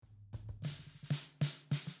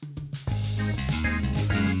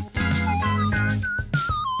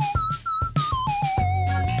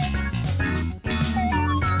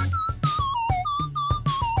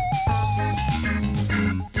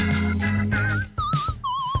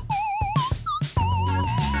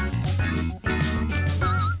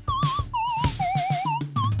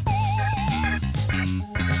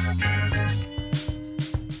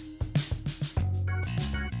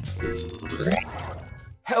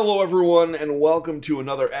Hello, everyone, and welcome to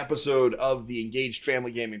another episode of the Engaged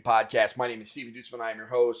Family Gaming Podcast. My name is Steven Dutzman. I am your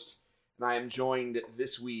host, and I am joined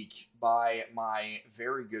this week by my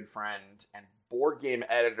very good friend and board game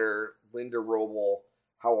editor, Linda Roble.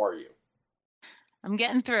 How are you? I'm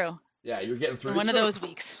getting through. Yeah, you're getting through. One of those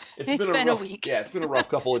weeks. It's been a week. Yeah, it's been a rough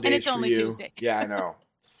couple of days and it's only for you. Tuesday. Yeah, I know.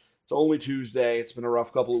 It's only Tuesday. It's been a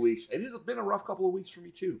rough couple of weeks. It has been a rough couple of weeks for me,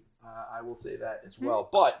 too. I will say that as well.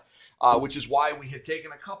 But, which is why we have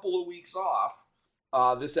taken a couple of weeks off.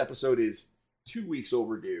 This episode is 2 weeks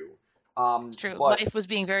overdue. It's true. Life was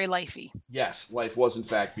being very lifey. Yes, life was, in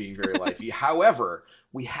fact, being very lifey. However,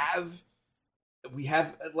 we have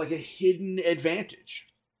like a hidden advantage.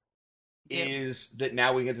 Is that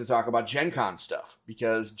now we get to talk about Gen Con stuff.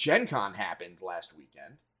 Because Gen Con happened last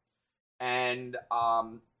weekend. And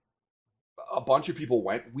a bunch of people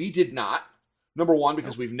went. We did not. Number one,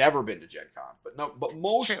 because we've never been to Gen Con. But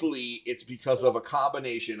mostly it's because of a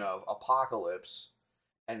combination of apocalypse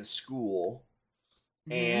and school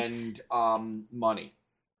and money.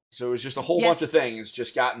 So it was just a whole bunch of things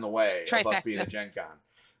just got in the way of us being at Gen Con.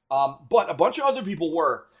 But a bunch of other people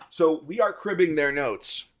were. So we are cribbing their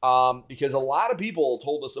notes because a lot of people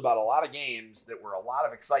told us about a lot of games that were a lot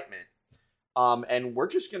of excitement. And we're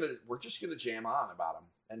just gonna jam on about them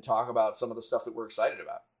and talk about some of the stuff that we're excited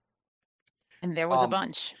about. And there was a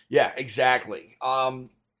bunch. Yeah, exactly.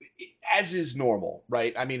 As is normal,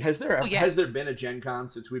 right? I mean, has there been a Gen Con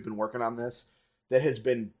since we've been working on this that has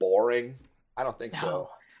been boring? I don't think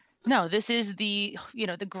so. No, this is the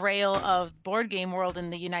grail of board game world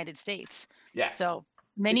in the United States. Yeah. So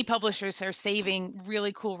many publishers are saving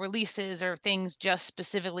really cool releases or things just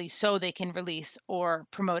specifically so they can release or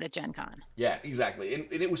promote at Gen Con. Yeah, exactly. And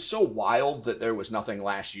it was so wild that there was nothing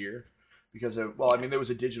last year because of, I mean, there was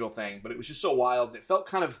a digital thing, but it was just so wild. It felt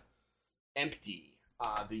kind of empty,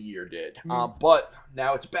 the year did. But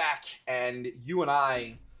now it's back, and you and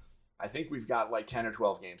I think we've got like 10 or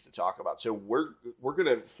 12 games to talk about. So we're going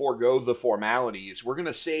to forego the formalities. We're going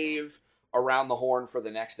to save around the horn for the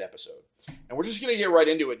next episode. And we're just going to get right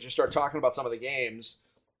into it, just start talking about some of the games.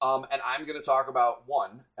 And I'm going to talk about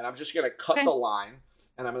one, and I'm just going to cut the line,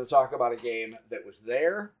 and I'm going to talk about a game that was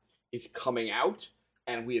there, it's coming out,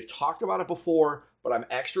 and we have talked about it before, but I'm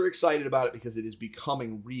extra excited about it because it is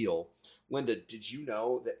becoming real. Linda, did you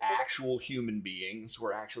know that actual human beings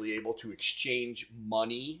were actually able to exchange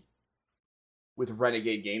money with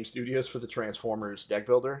Renegade Game Studios for the Transformers deck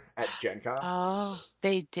builder at Gen Con? Oh,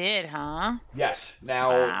 they did, huh? Yes.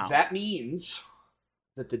 Now, that means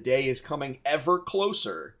that the day is coming ever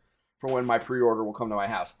closer for when my pre-order will come to my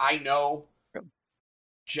house. I know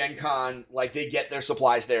Gen Con, like, they get their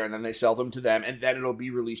supplies there and then they sell them to them and then it'll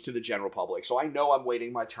be released to the general public. So I know I'm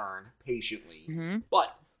waiting my turn patiently.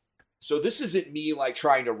 But, so this isn't me, like,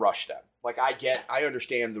 trying to rush them. Like, I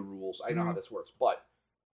understand the rules. I know how this works. But,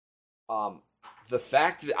 the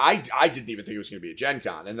fact that I didn't even think it was going to be a Gen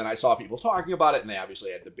Con, and then I saw people talking about it, and they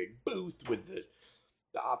obviously had the big booth with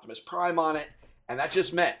the Optimus Prime on it, and that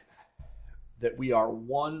just meant that we are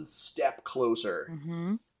one step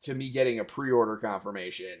closer to me getting a pre-order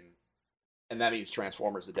confirmation, and that means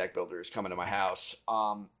Transformers the deck builder is coming to my house,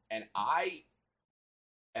 and I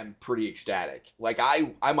am pretty ecstatic. Like,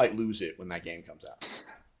 I might lose it when that game comes out.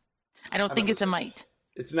 I don't think it's a might.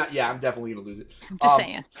 It's not. Yeah, I'm definitely gonna lose it. I'm just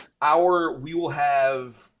saying. We will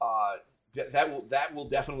have that will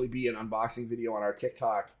definitely be an unboxing video on our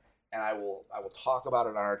TikTok, and I will talk about it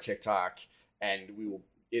on our TikTok, and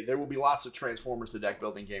there will be lots of Transformers the deck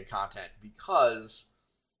building game content because,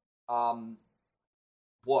 because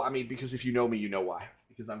if you know me, you know why.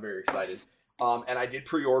 Because I'm very excited. And I did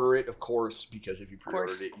pre-order it, of course, because if you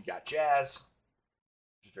pre-ordered it, you got Jazz.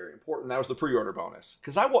 Very important. That was the pre-order bonus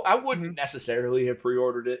because I wouldn't necessarily have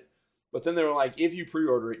pre-ordered it, but then they were like, if you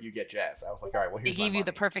pre-order it, you get Jazz. I was like, all right, well, here's they gave you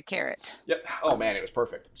the perfect carrot. Yep. Oh man, it was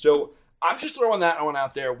perfect. So I'm just throwing that one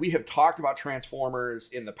out there. We have talked about Transformers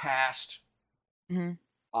in the past, the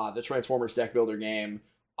Transformers deck builder game,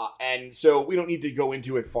 and so we don't need to go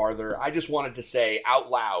into it farther. I just wanted to say out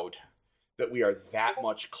loud that we are that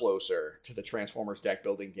much closer to the Transformers deck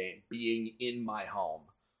building game being in my home.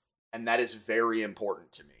 And that is very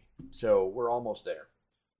important to me. So we're almost there.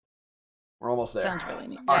 Sounds really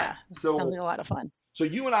neat. All right. So, sounds like a lot of fun. So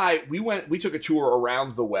you and I, we took a tour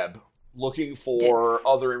around the web looking for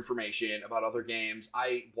other information about other games.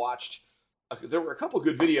 I watched, there were a couple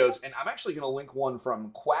good videos, and I'm actually going to link one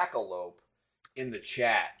from Quackalope in the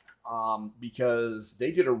chat because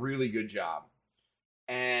they did a really good job.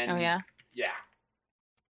 And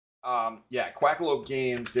Quackalope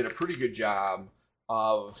Games did a pretty good job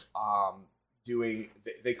of doing,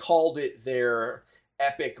 they called it their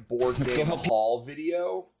epic board game haul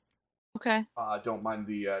video. Okay. Don't mind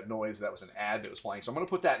the noise. That was an ad that was playing. So I'm going to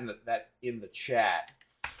put that in the chat.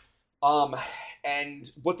 And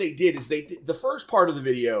what they did is the first part of the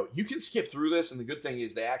video, you can skip through this, and the good thing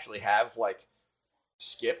is they actually have like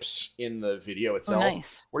skips in the video itself,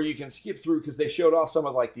 nice. Where you can skip through because they showed off some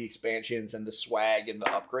of like the expansions and the swag and the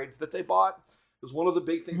upgrades that they bought. Because one of the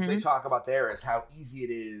big things they talk about there is how easy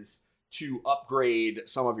it is to upgrade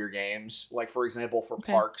some of your games. Like, for example, for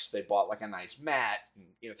Parks, they bought like a nice mat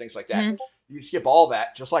and things like that. You skip all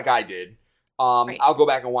that, just like I did. Right. I'll go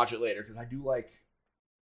back and watch it later because I do like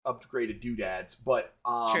upgraded doodads. But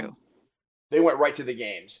True. They went right to the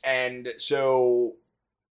games. And so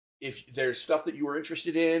if there's stuff that you were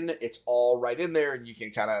interested in, it's all right in there, and you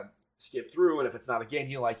can kind of skip through. And if it's not a game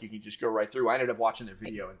you like, you can just go right through. I ended up watching their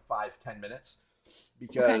video in 5-10 minutes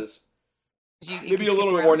because... maybe a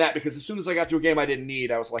little bit more than that, because as soon as I got to a game I didn't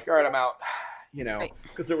need, I was like, all right, I'm out,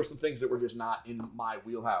 because there were some things that were just not in my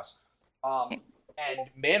wheelhouse. And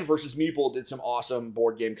Man vs. Meeple did some awesome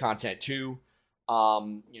board game content too.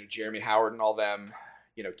 Jeremy Howard and all them,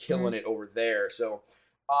 killing it over there. So,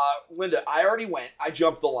 Linda, I already went. I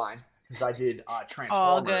jumped the line because I did Transformers.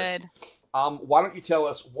 Oh, good. Why don't you tell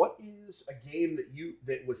us what is a game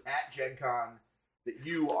that was at Gen Con that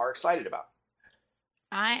you are excited about?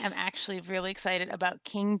 I am actually really excited about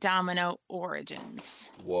Kingdomino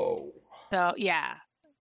Origins. Whoa. So, yeah.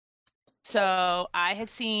 So, I had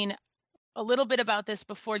seen a little bit about this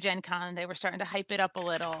before Gen Con. They were starting to hype it up a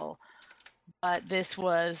little. But this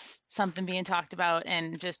was something being talked about,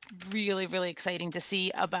 and just really, really exciting to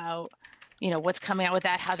see about, what's coming out with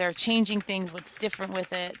that, how they're changing things, what's different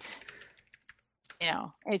with it.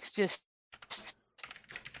 It's just,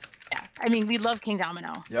 yeah. I mean, we love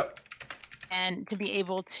Kingdomino. Yep. And to be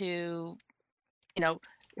able to,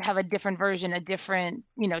 have a different version, a different,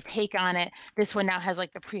 take on it. This one now has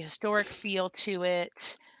like the prehistoric feel to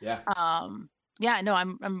it. Yeah. I'm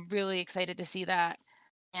really excited to see that.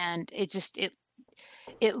 And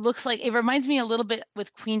it looks like, it reminds me a little bit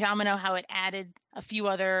with Queendomino, how it added a few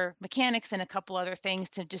other mechanics and a couple other things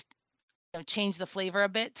to just change the flavor a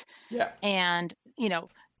bit. Yeah. And,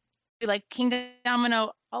 we like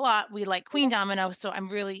Kingdomino a lot. We like Queendomino, so I'm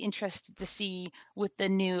really interested to see with the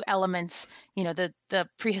new elements, the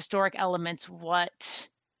prehistoric elements, what's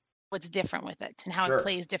different with it and how it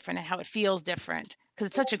plays different and how it feels different, because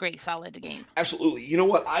it's such a great, solid game. Absolutely. You know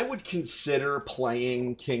what? I would consider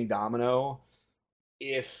playing Kingdomino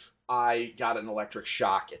if I got an electric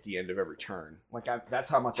shock at the end of every turn. Like, that's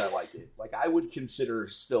how much I like it. Like, I would consider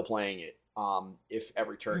still playing it if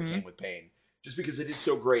every turn came with pain. Just because it is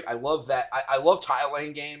so great. I love that. I love tile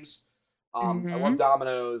laying games. I love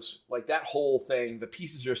dominoes. Like, that whole thing. The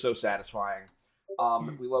pieces are so satisfying.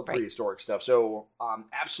 We love prehistoric stuff. So,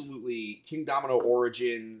 absolutely, Kingdomino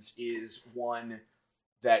Origins is one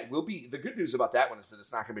that will be... The good news about that one is that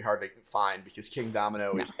it's not going to be hard to find, because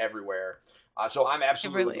Kingdomino is everywhere. So, I'm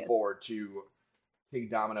absolutely looking forward to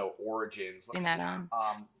Kingdomino Origins. Let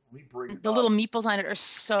me bring the little meeples on it are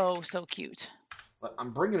so, so cute.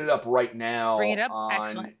 I'm bringing it up right now. Bring it up. On,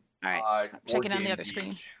 excellent. All right. Check it on the other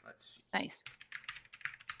screen. Let's see. Nice.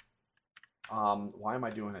 Why am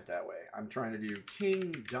I doing it that way? I'm trying to do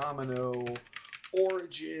Kingdomino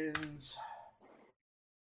Origins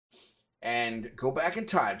and go back in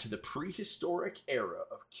time to the prehistoric era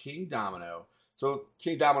of Kingdomino. So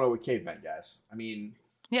Kingdomino with cavemen, guys. I mean,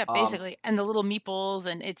 yeah, basically, and the little meeples,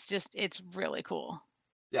 and it's really cool.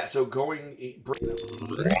 Yeah. So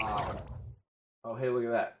oh, hey, look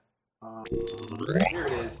at that. Here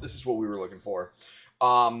it is. This is what we were looking for.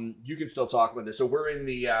 You can still talk, Linda. So we're in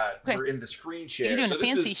the we're in the screen share. You're doing so a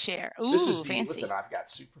fancy share. Ooh, this is fancy. Listen, I've got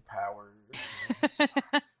superpowers.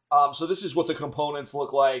 So this is what the components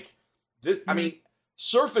look like. This, I mean,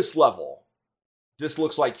 surface level, this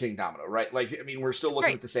looks like Kingdomino, right? Like, I mean, we're still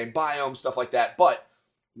looking at the same biome, stuff like that. But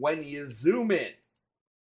when you zoom in,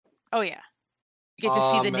 oh yeah. You get to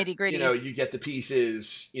see the nitty-gritties. You get the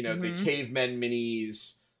pieces, the cavemen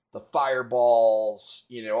minis, the fireballs,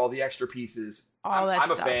 all the extra pieces.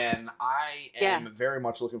 I'm a fan. I am very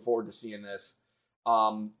much looking forward to seeing this.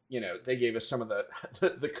 They gave us some of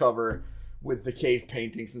the cover with the cave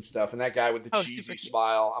paintings and stuff, and that guy with the cheesy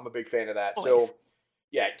smile. I'm a big fan of that. Always. So,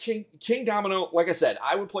 yeah, Kingdomino, like I said,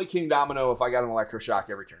 I would play Kingdomino if I got an electroshock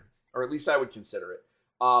every turn, or at least I would consider it.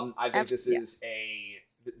 I think this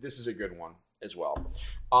is a good one as well.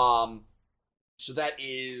 So that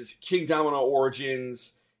is Kingdomino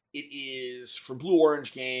Origins. It is from Blue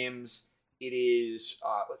Orange Games. It is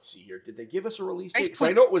let's see here. Did they give us a release date? Because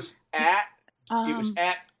I know it was at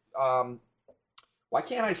Why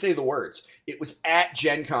can't I say the words? It was at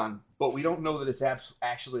Gen Con, but we don't know that it's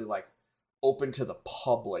actually like open to the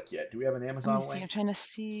public yet. Do we have an Amazon link? I'm trying to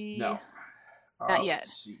see. No. Not yet.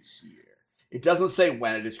 Let's see here. It doesn't say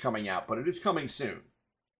when it is coming out, but it is coming soon.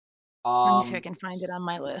 Let me see if I can find it on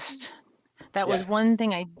my list. That was one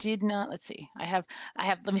thing I did not. Let's see. I have.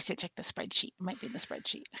 Let me see. Check the spreadsheet. It might be in the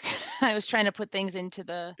spreadsheet. I was trying to put things into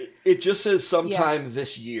the. It just says sometime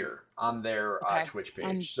this year on their Twitch page.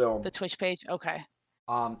 On so the Twitch page. Okay.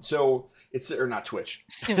 So it's or not Twitch.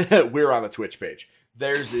 Soon. We're on the Twitch page.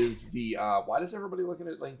 Theirs is the. Why does everybody looking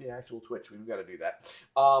at like the actual Twitch? We've got to do that.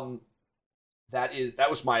 That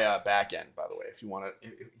was my back end, by the way. If you want to,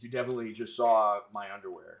 you definitely just saw my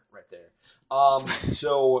underwear right there.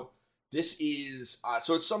 So. This is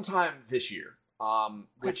so it's sometime this year,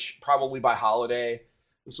 which probably by holiday.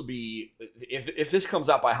 This will be if this comes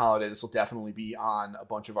out by holiday, this will definitely be on a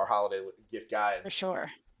bunch of our holiday gift guides for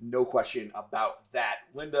sure. No question about that,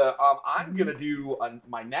 Linda. I'm gonna do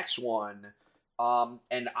my next one,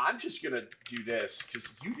 and I'm just gonna do this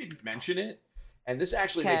because you didn't mention it, and this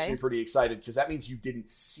actually makes me pretty excited because that means you didn't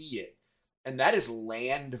see it, and that is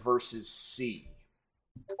Land versus Sea.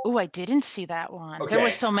 Oh, I didn't see that one. Okay. There were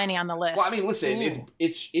so many on the list. Well, I mean, listen,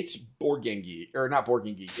 it's Board Game Geek or not Board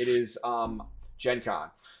Game Geek. It is Gen Con.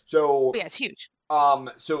 So yeah, it's huge.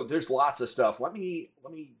 So there's lots of stuff. Let me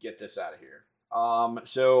get this out of here.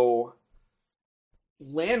 So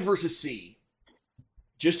Land versus Sea.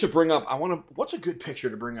 Just to bring up, what's a good picture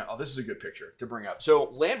to bring up? Oh, this is a good picture to bring up. So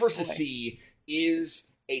Land versus Sea is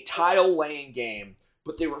a tile laying game,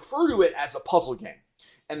 but they refer to it as a puzzle game.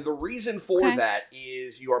 And the reason for that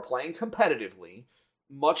is you are playing competitively,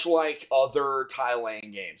 much like other tile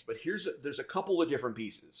laying games. But there's a couple of different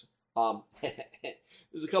pieces.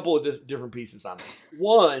 There's a couple of different pieces on this.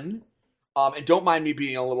 One, and don't mind me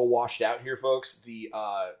being a little washed out here, folks.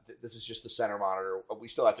 This is just the center monitor. We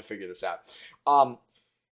still have to figure this out.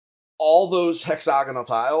 All those hexagonal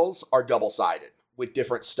tiles are double-sided with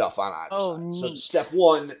different stuff on either side. Neat. So step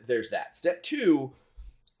one, there's that. Step two,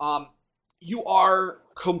 you are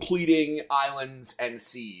completing islands and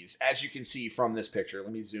seas, as you can see from this picture.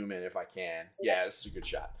 Let me zoom in if I can. Yeah, this is a good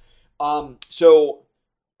shot. So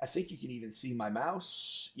I think you can even see my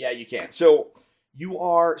mouse. Yeah, you can. So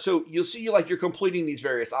you'll see like you're completing these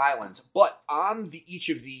various islands, but on each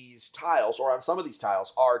of these tiles, or on some of these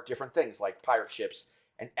tiles, are different things like pirate ships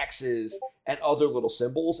and X's and other little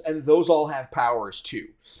symbols, and those all have powers too.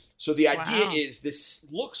 So the idea is this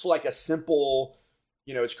looks like a simple,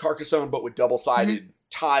 it's Carcassonne, but with double-sided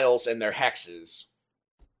tiles and their hexes.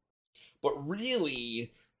 But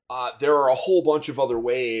really, there are a whole bunch of other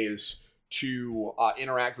ways to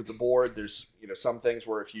interact with the board. There's, some things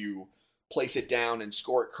where if you place it down and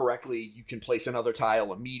score it correctly, you can place another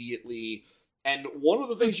tile immediately. And one of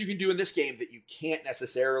the things you can do in this game that you can't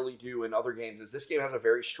necessarily do in other games is this game has a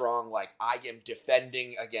very strong, like, I am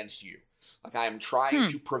defending against you. Like, I am trying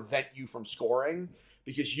to prevent you from scoring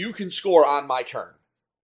because you can score on my turn.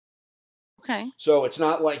 Okay. So it's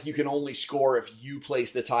not like you can only score if you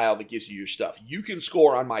place the tile that gives you your stuff. You can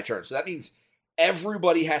score on my turn. So that means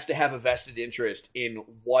everybody has to have a vested interest in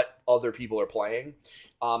what other people are playing.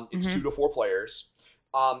 It's 2 to 4 players.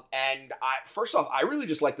 And first off, I really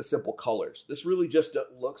just like the simple colors. This really just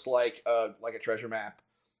looks like a treasure map.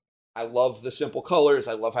 I love the simple colors.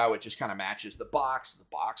 I love how it just kind of matches the box. The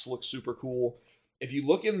box looks super cool. If you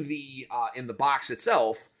look in the box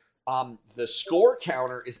itself, the score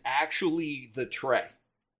counter is actually the tray.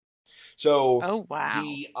 So,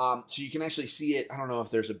 so you can actually see it. I don't know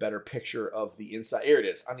if there's a better picture of the inside. Here it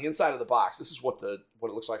is. On the inside of the box, this is what it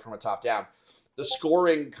looks like from a top down. The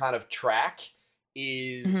scoring kind of track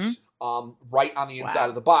is right on the inside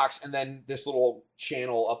of the box, and then this little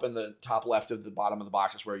channel up in the top left of the bottom of the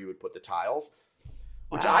box is where you would put the tiles,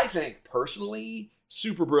 which I think personally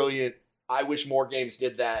super brilliant. I wish more games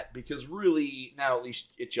did that because really now at least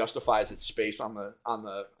it justifies its space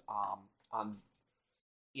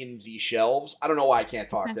in the shelves. I don't know why I can't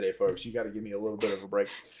talk today, folks. You got to give me a little bit of a break.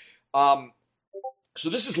 So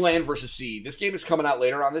this is Land versus Sea. This game is coming out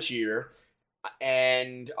later on this year.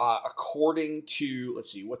 And according to,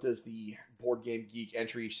 let's see, what does the Board Game Geek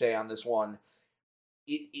entry say on this one?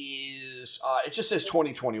 It just says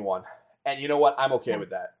 2021. And you know what? I'm okay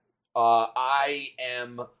with that. I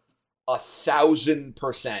am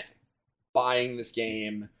 1,000% buying this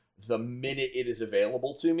game the minute it is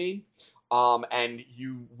available to me. And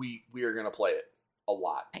we are going to play it a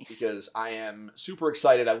lot because I am super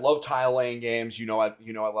excited. I love tile laying games. I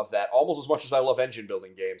love that almost as much as I love engine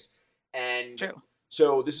building games. And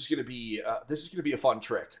so this is going to be a fun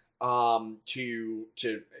trick. I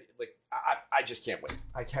just can't wait.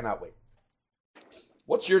 I cannot wait.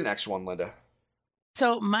 What's your next one, Linda?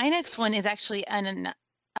 So my next one is actually an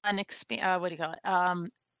what do you call it? An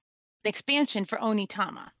expansion for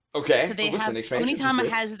Onitama. Okay. So they Listen, have expansions are Onitama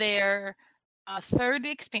good. has their third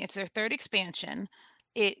expansion.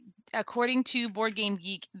 It, according to Board Game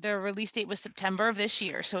Geek, the release date was September of this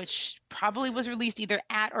year, so it probably was released either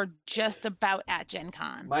at or just about at Gen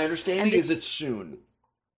Con. My understanding is it's soon.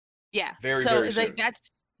 Yeah. Very, so very it's soon. like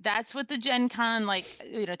that's what the Gen Con, like,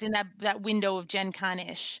 it's in that window of Gen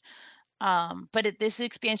Con-ish. But this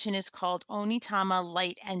expansion is called Onitama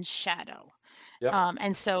Light and Shadow. Yep.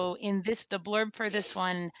 And so the blurb for this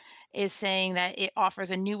one is saying that it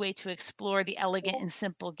offers a new way to explore the elegant and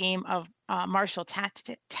simple game of martial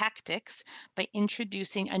tactics by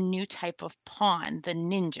introducing a new type of pawn, the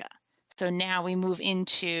ninja. So now we move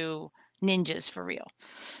into ninjas for real.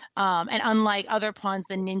 And unlike other pawns,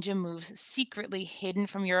 the ninja moves secretly hidden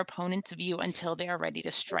from your opponent's view until they are ready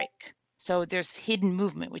to strike. So there's hidden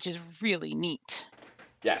movement, which is really neat.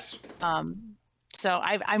 Yes. So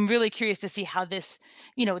I'm really curious to see how this,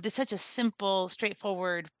 this such a simple,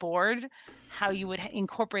 straightforward board, how you would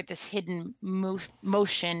incorporate this hidden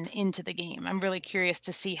motion into the game. I'm really curious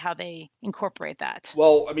to see how they incorporate that.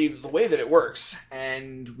 Well, I mean, the way that it works,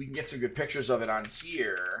 and we can get some good pictures of it on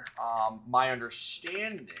here. My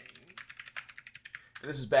understanding, and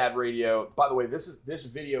this is bad radio. By the way, this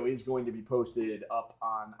video is going to be posted up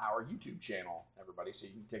on our YouTube channel, everybody, so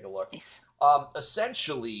you can take a look. Nice.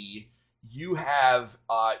 Essentially, you have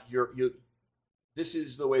this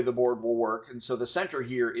is the way the board will work, and so the center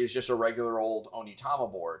here is just a regular old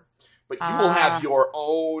Onitama board, but you will have your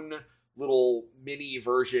own little mini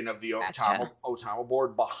version of the Otama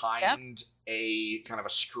board behind a kind of a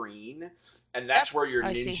screen, and that's where your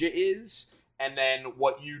ninja is. And then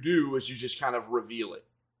what you do is you just kind of reveal it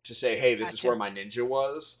to say, hey, this is where my ninja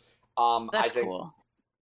was. That's cool.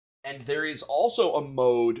 And there is also a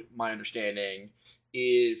mode, my understanding,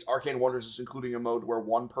 is Arcane Wonders is including a mode where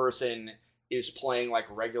one person is playing like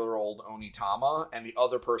regular old Onitama and the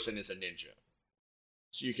other person is a ninja.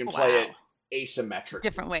 So you can play it asymmetrically.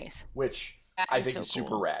 Different ways. Which I think is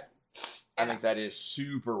super rad. I think that is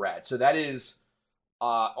super rad. So that is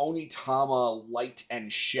Onitama Light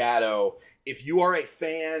and Shadow. If you are a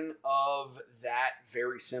fan of that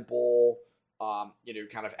very simple,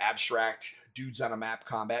 kind of abstract dudes on a map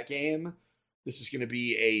combat game, this is going to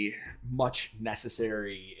be a much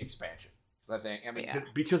necessary expansion. So I think,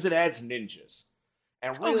 because it adds ninjas.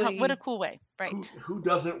 And really, what a cool way, right? Who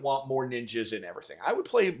doesn't want more ninjas in everything? I would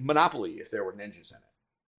play Monopoly if there were ninjas in it.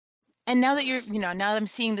 And now that now that I'm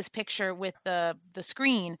seeing this picture with the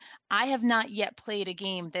screen, I have not yet played a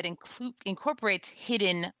game that incorporates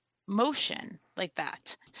hidden motion like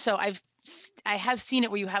that. So I have seen it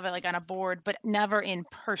where you have it like on a board, but never in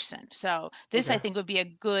person. So this I think would be a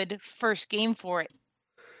good first game for it.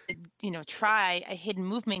 Try a hidden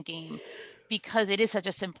movement game because it is such a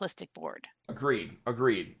simplistic board. Agreed.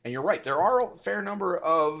 And you're right. There are a fair number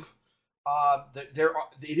of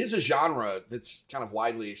it is a genre that's kind of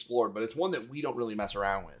widely explored, but it's one that we don't really mess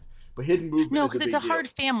around with. But hidden movement, no, because it's a hard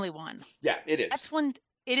family one. Yeah, it is. That's one.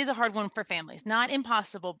 It is a hard one for families. Not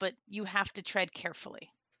impossible, but you have to tread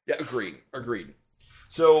carefully. Yeah, agreed.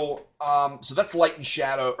 So, so that's Light and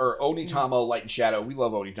Shadow, or Onitama Light and Shadow. We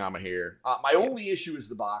love Onitama here. My only issue is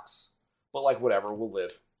the box, but like whatever, we'll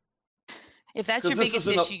live. If that's your biggest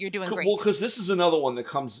issue, you're doing great. Well, because this is another one that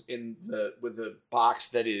comes in with a box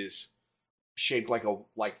that is shaped like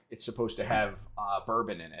it's supposed to have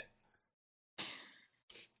bourbon in it,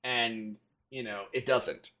 and it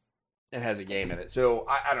doesn't. It has a game in it, so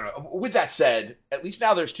I don't know. With that said, at least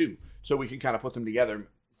now there's two, so we can kind of put them together.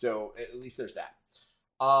 So at least there's that.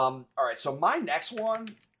 All right. So my next one,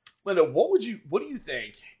 Linda, what do you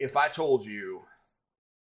think if I told you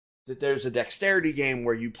that there's a dexterity game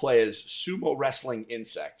where you play as sumo wrestling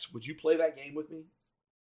insects? Would you play that game with me?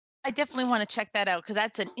 I definitely want to check that out because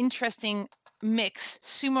that's an interesting mix.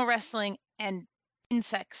 Sumo wrestling and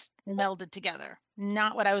insects melded together.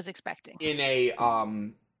 Not what I was expecting. In a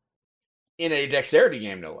dexterity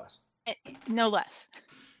game, no less. No less.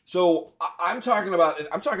 So I'm talking about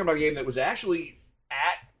a game that was actually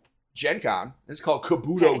at Gen Con. It's called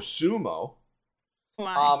Kabuto Sumo.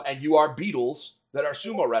 Wow. And you are beetles that are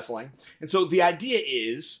sumo wrestling. And so the idea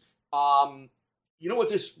is, what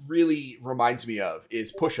this really reminds me of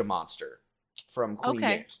is Push a Monster from Queen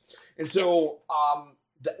Games. And so,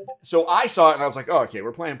 so I saw it and I was like, oh, okay,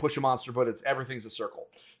 we're playing Push a Monster, but everything's a circle.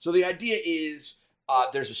 So the idea is,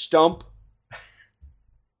 there's a stump.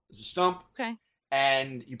 Okay.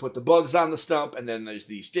 And you put the bugs on the stump, and then there's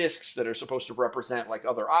these discs that are supposed to represent like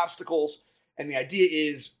other obstacles. And the idea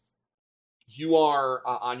is you are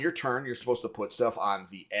on your turn, you're supposed to put stuff on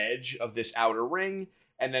the edge of this outer ring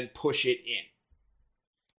and then push it in.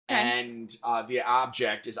 Okay. And the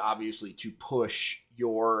object is obviously to push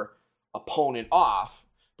your opponent off.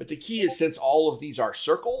 But the key is, since all of these are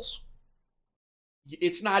circles,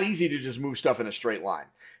 it's not easy to just move stuff in a straight line.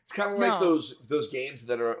 It's kind of like those games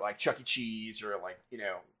that are like Chuck E. Cheese or like,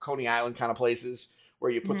 Coney Island kind of places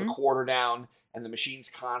where you put the quarter down and the machine's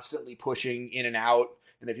constantly pushing in and out.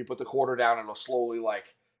 And if you put the quarter down, it'll slowly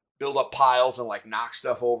like build up piles and like knock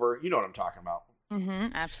stuff over. You know what I'm talking about. Mm-hmm,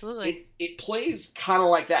 absolutely. It plays kind of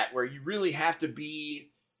like that, where you really have to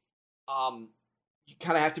be, you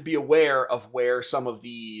kind of have to be aware of where some of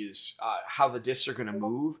these, how the discs are going to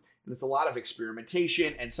move. And it's a lot of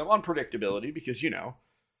experimentation and some unpredictability because,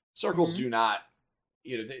 circles do not,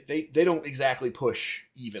 they don't exactly push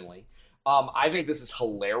evenly. I think this is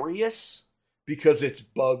hilarious because it's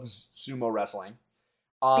Bugs sumo wrestling.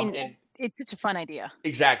 And it's such a fun idea.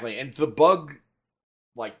 Exactly. And the bug,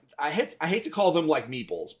 like, I hate to call them like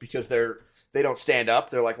meeples because they don't stand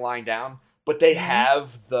up. They're like lying down, but they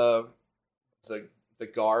have the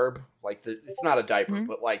garb, like it's not a diaper,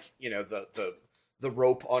 but like, the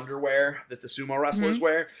rope underwear that the sumo wrestlers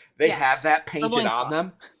wear. They have that painted on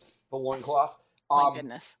them. The loincloth. My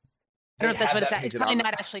goodness. I don't know if that's what it's at. It's probably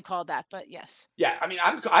not actually called that, but yes. Yeah, I mean,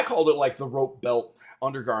 I called it like the rope belt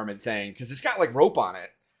undergarment thing because it's got like rope on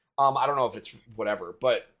it. I don't know if it's whatever,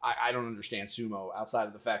 but I don't understand sumo outside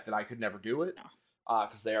of the fact that I could never do it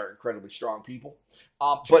because they are incredibly strong people.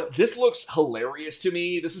 But this looks hilarious to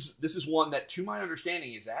me. This is one that, to my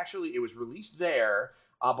understanding, is actually, it was released there,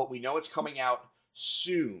 but we know it's coming out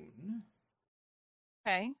soon.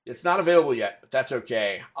 Okay. It's not available yet, but that's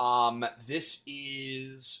okay. This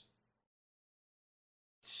is,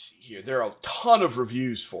 let's see here. There are a ton of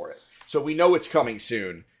reviews for it, so we know it's coming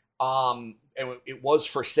soon. And it was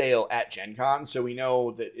for sale at Gen Con, so we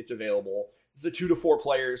know that it's available. It's a 2 to 4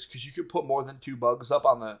 players because you can put more than 2 bugs up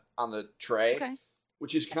on the tray,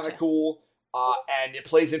 which is kind of cool. And it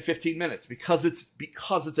plays in 15 minutes because it's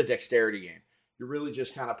a dexterity game. You're really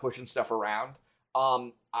just kind of pushing stuff around.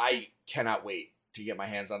 I cannot wait to get my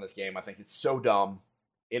hands on this game. I think it's so dumb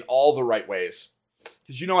in all the right ways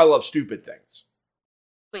because I love stupid things.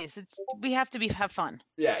 We have to have fun.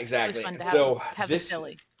 Yeah, exactly. Fun to have it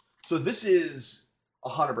silly. So this is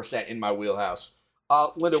 100% in my wheelhouse.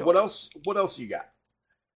 Linda, what else you got?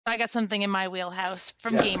 I got something in my wheelhouse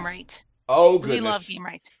from Gamewright. Oh, goodness. We love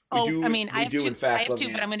Gamewright. I have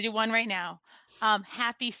two, but I'm going to do one right now.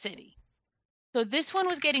 Happy City. So this one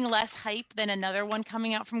was getting less hype than another one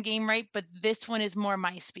coming out from Gamewright, but this one is more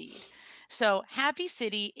my speed. So Happy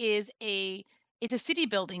City it's a city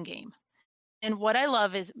building game. And what I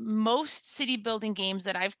love is most city building games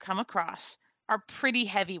that I've come across are pretty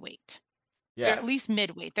heavyweight. Yeah. They're at least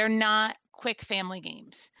midweight. They're not quick family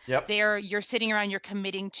games. Yep. You're sitting around, you're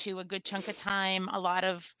committing to a good chunk of time, a lot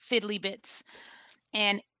of fiddly bits.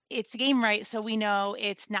 And it's Gamewright, so we know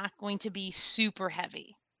it's not going to be super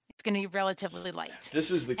heavy. It's going to be relatively light.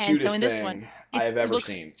 This is the cutest thing I have ever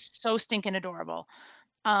seen. So stinking adorable.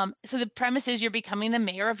 So the premise is you're becoming the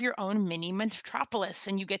mayor of your own mini metropolis,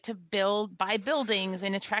 and you get to buy buildings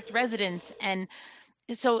and attract residents. And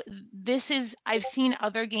so I've seen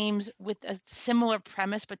other games with a similar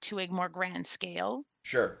premise, but to a more grand scale.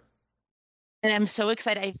 Sure. And I'm so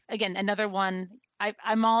excited. Again, another one.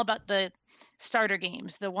 I'm all about the starter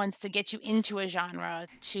games, the ones to get you into a genre,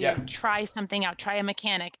 to try something out, try a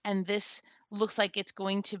mechanic. And this looks like it's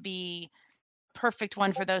going to be perfect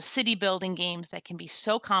one for those city building games that can be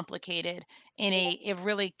so complicated in a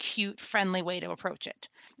really cute, friendly way to approach it.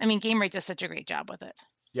 I mean, Gamewright does such a great job with it.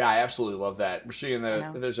 Yeah, I absolutely love that. We're seeing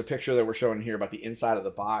there's a picture that we're showing here about the inside of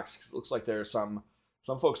the box. It looks like there's some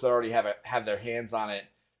folks that already have their hands on it.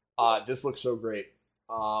 This looks so great.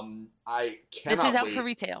 I cannot This is out wait. for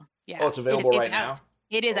retail. Yeah. Oh, it's available right now?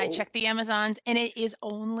 It is. I checked the Amazons, and it is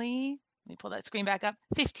only, let me pull that screen back up,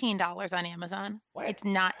 $15 on Amazon. What? It's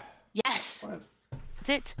not. Yes. What? That's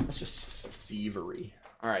it. That's just thievery.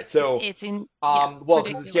 All right, so it's in. Well,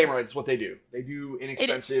 because it's Gamewright, it's what they do. They do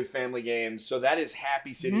inexpensive family games. So that is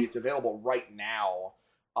Happy City. Mm-hmm. It's available right now.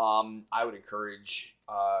 I would encourage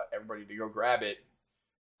everybody to go grab it.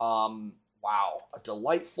 Wow, a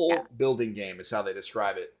delightful building game is how they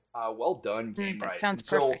describe it. Well done, Gamewright. That sounds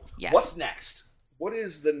perfect. So, yes. What's next? What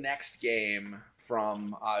is the next game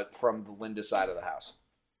from the Linda side of the house?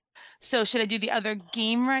 So should I do the other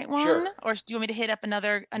Game Right one, Sure. or do you want me to hit up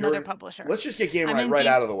another publisher? Let's just get Game I'm Right in right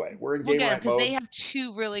Game. out of the way. We're in We'll Game get them Right because they mode. have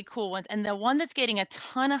two really cool ones, and the one that's getting a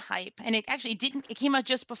ton of hype, and it actually didn't. It came out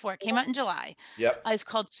just before. It came out in July. Yep. Is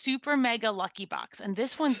called Super Mega Lucky Box, and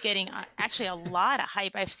this one's getting actually a lot of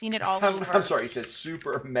hype. I've seen it all over. I'm sorry, you said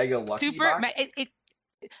Super Mega Lucky Box?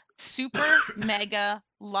 Super Mega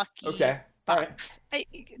Lucky okay. Box. Right.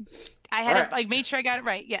 I had I made sure I got it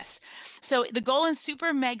right. Yes. So the goal in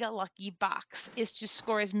Super Mega Lucky Box is to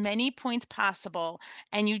score as many points possible,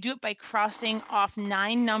 and you do it by crossing off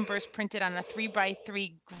 9 numbers printed on a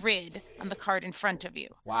 3x3 grid on the card in front of you.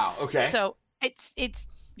 Wow. Okay. So it's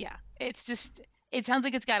just it sounds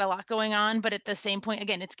like it's got a lot going on, but at the same point,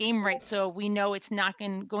 again, it's Game Right, so we know it's not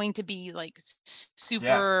going to be like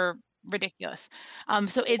super ridiculous.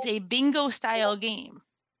 So it's a bingo style game.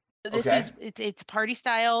 This is it's party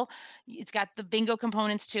style. It's got the bingo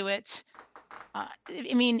components to it.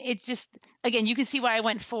 I mean, it's just, again, you can see why I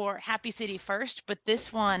went for Happy City first, but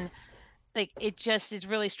this one, like, it just is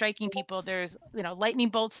really striking people. There's, lightning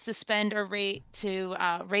bolts to spend or rate to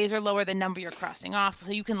raise or lower the number you're crossing off.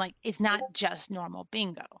 So you can, like, it's not just normal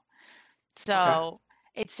bingo. So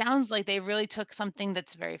it sounds like they really took something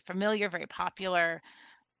that's very familiar, very popular,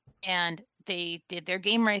 and they did their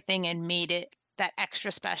Game Right thing and made it that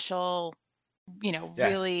extra special,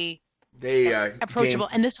 really approachable.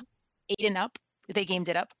 And this 8 and up, they gamed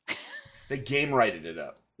it up. They Game Righted it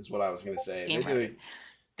up, is what I was going to say.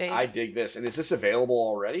 I dig this. And is this available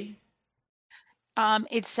already?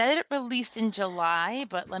 It said it released in July,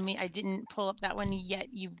 but I didn't pull up that one yet.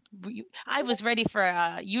 I was ready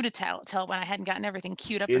for you to tell when I hadn't gotten everything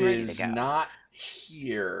queued up and ready to go. It is not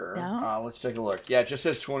here. No? Let's take a look. Yeah, it just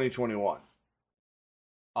says 2021.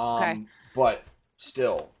 Okay. But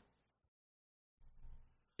still,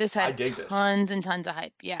 this had tons and tons of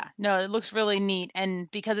hype. Yeah, no, it looks really neat, and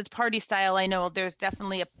because it's party style, I know there's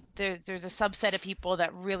definitely there's a subset of people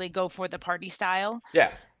that really go for the party style.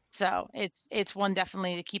 Yeah. So it's one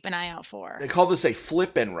definitely to keep an eye out for. They call this a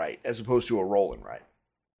flip and right as opposed to a roll and right.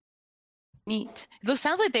 Neat. It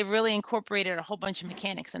sounds like they really incorporated a whole bunch of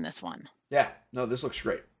mechanics in this one. Yeah. No, this looks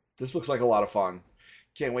great. This looks like a lot of fun.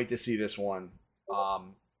 Can't wait to see this one.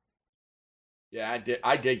 Yeah,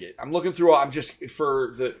 I dig it. I'm looking through. I'm just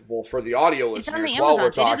for the audio listeners. It's on the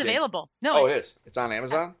Amazon. It is available. No, it is. It's on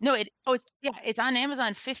Amazon. No, it's on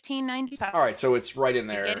Amazon. $15.95. All right, so it's right in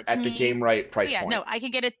there at the Game Right price point. No, I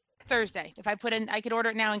could get it Thursday if I I could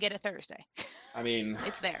order it now and get it Thursday. I mean,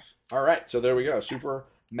 it's there. All right, so there we go. Super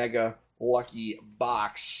Mega Lucky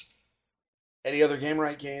Box. Any other Game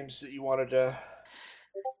Right games that you wanted to?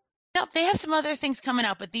 Nope, they have some other things coming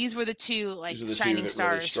out, but these were the two shining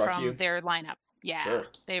stars really from their lineup. Yeah, sure.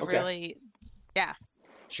 They really, yeah.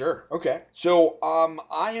 Sure. Okay. So,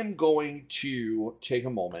 I am going to take a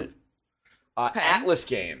moment. Atlas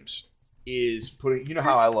Games is putting. You know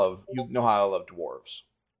how I love dwarves.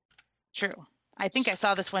 True. I think I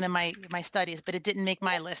saw this one in my studies, but it didn't make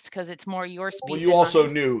my list because it's more your speed. Well,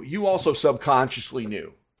 you also subconsciously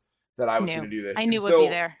knew that I was going to do this. I knew it would be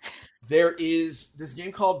there. There is this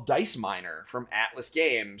game called Dice Miner from Atlas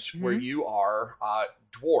Games where you are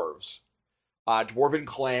dwarves, dwarven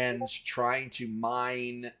clans trying to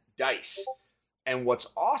mine dice. And what's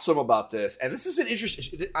awesome about this, and this is an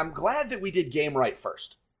interesting, I'm glad that we did Game Right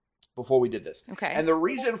first before we did this. Okay. And the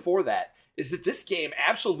reason for that is that this game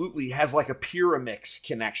absolutely has like a Pyramix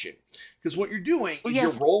connection. Because what you're doing is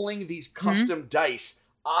you're rolling these custom dice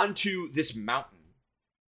onto this mountain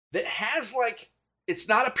that has it's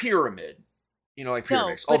not a pyramid, like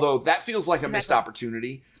Pyramix, although that feels like a missed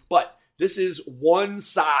opportunity. But this is one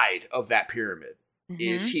side of that pyramid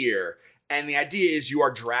is here. And the idea is you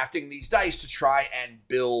are drafting these dice to try and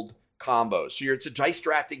build combos. So it's a dice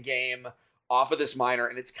drafting game off of this miner.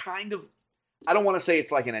 And it's kind of, I don't want to say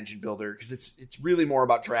it's like an engine builder because it's really more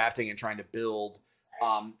about drafting and trying to build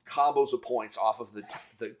combos of points off of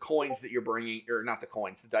the coins that you're bringing, or not the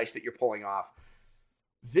coins, the dice that you're pulling off.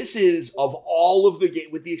 This is, of all of the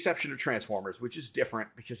game, with the exception of Transformers, which is different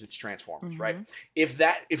because it's Transformers, right?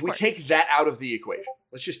 If we take that out of the equation,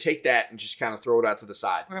 let's just take that and just kind of throw it out to the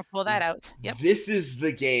side. We're going to pull that out. Yep. This is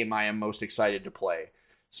the game I am most excited to play.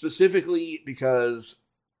 Specifically because,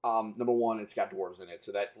 number one, it's got dwarves in it.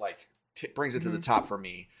 So that brings it to the top for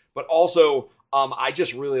me. But also, I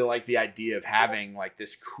just really like the idea of having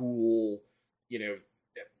this cool,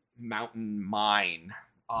 mountain mine.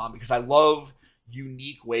 Because I love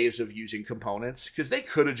unique ways of using components, because they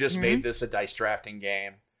could have just made this a dice drafting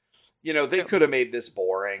game. They could have made this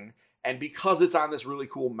boring. And because it's on this really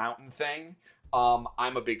cool mountain thing,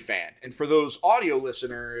 I'm a big fan. And for those audio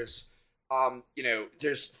listeners,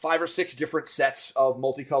 there's 5 or 6 different sets of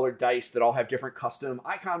multicolored dice that all have different custom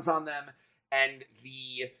icons on them, and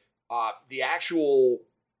the actual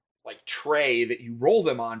like tray that you roll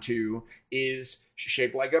them onto is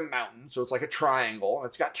shaped like a mountain, so it's like a triangle, and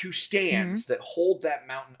it's got 2 stands that hold that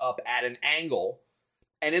mountain up at an angle,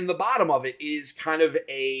 and in the bottom of it is kind of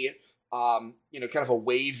a kind of a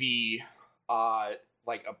wavy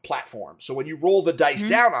like a platform. So when you roll the dice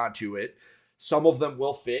down onto it, some of them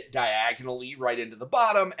will fit diagonally right into the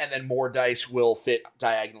bottom, and then more dice will fit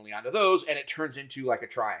diagonally onto those, and it turns into like a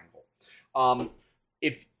triangle.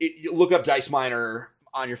 If you look up Dice Miner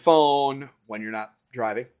on your phone when you're not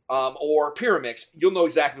driving, or Pyramix, you'll know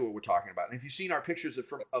exactly what we're talking about. And if you've seen our pictures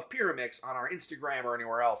of Pyramix on our Instagram or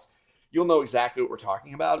anywhere else, you'll know exactly what we're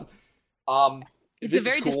talking about. It's a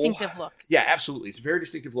very distinctive look. Yeah, absolutely. It's a very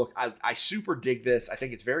distinctive look. I super dig this. I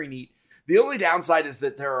think it's very neat. The only downside is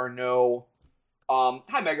that there are no...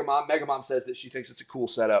 hi, Megamom. Megamom says that she thinks it's a cool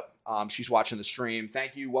setup. She's watching the stream.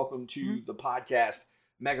 Thank you. Welcome to the podcast,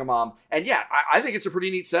 Megamom. And yeah, I think it's a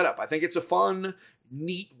pretty neat setup. I think it's a fun,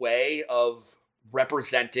 neat way of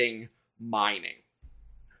representing mining.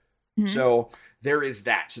 So there is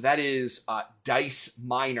that. So that is Dice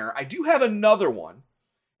Miner. I do have another one.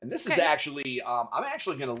 And this is actually, I'm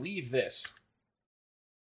actually going to leave this.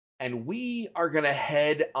 And we are going to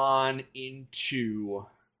head on into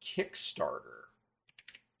Kickstarter.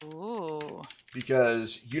 Ooh.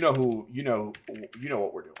 Because you know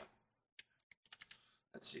what we're doing.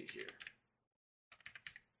 Let's see here.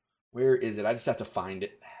 Where is it? I just have to find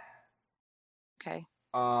it. Okay.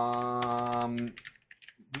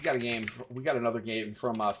 We got a game. We got another game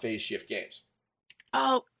from Phase Shift Games.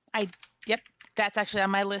 Oh, yep. That's actually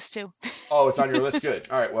on my list too. Oh, it's on your list. Good.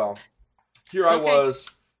 All right. Well, here I was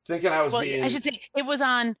thinking I was being. I should say it was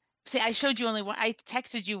on. See, I showed you only one. I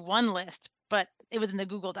texted you one list, but it was in the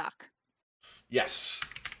Google Doc. Yes.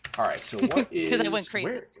 All right. So what is? Because I went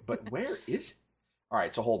crazy. Where is it? All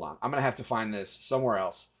right. So hold on. I'm gonna have to find this somewhere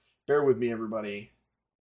else. Bear with me, everybody.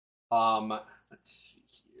 Let's see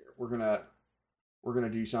here. We're gonna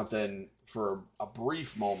do something for a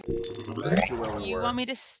brief moment. Do you want me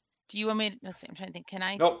to? Let's see. I'm trying to think. Can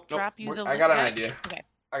I drop you the link? I got an idea. Okay.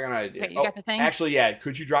 I got an idea. Okay, you got the thing? Actually, yeah.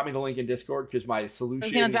 Could you drop me the link in Discord? Because my solution. I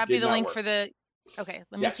was gonna drop you the link work. for the. Okay,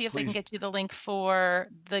 let me see if I can get you the link for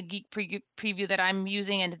the Geek preview that I'm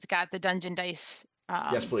using, and it's got the Dungeon Dice.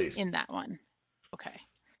 Yes, please. In that one. Okay.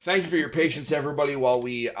 Thank you for your patience, everybody, while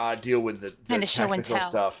we deal with the technical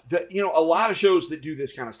stuff. A lot of shows that do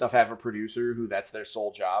this kind of stuff have a producer who that's their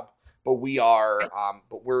sole job, but we are,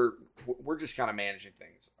 but we're just kind of managing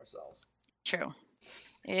things ourselves. True,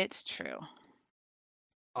 it's true.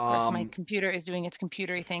 Of course, my computer is doing its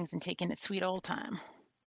computery things and taking its sweet old time.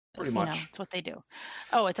 Pretty much. It's what they do.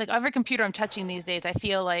 Oh, it's like every computer I'm touching these days, I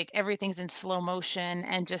feel like everything's in slow motion,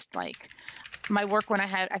 and just like my work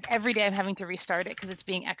every day I'm having to restart it because it's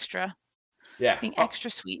being extra. Yeah. Being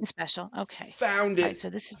extra sweet and special. Okay. Found it. Right, so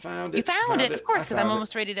this is, found it. You found it, of course, because I'm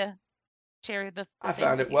almost ready to share the I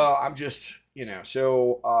found it. Well, I'm just,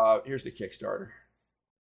 so here's the Kickstarter.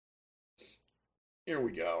 Here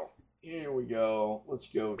we go. Let's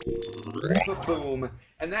go. Boom.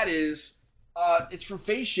 And that is, it's from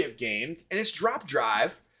Phase Shift Games, and it's Drop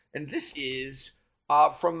Drive, and this is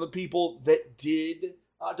from the people that did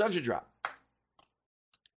Dungeon Drop,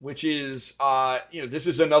 which is, this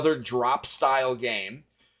is another drop style game,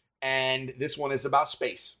 and this one is about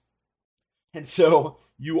space. And so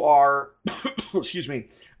you are, excuse me,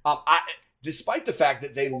 despite the fact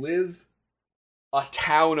that they live a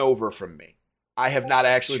town over from me, I have not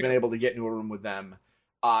actually been able to get into a room with them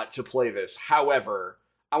to play this. However,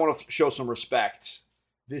 I want to show some respect.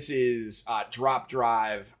 This is Drop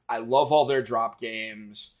Drive. I love all their drop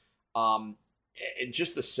games. And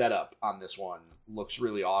just the setup on this one looks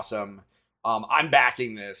really awesome. I'm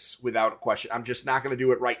backing this without a question. I'm just not going to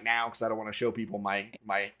do it right now because I don't want to show people my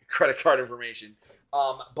credit card information.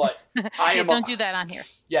 But I am. Don't do that on here.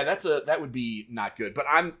 Yeah, that would be not good. But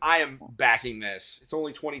I am backing this. It's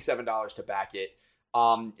only $27 to back it.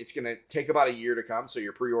 It's going to take about a year to come, so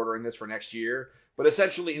you're pre-ordering this for next year. But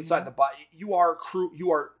essentially, inside the bot, you are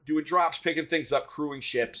doing drops, picking things up, crewing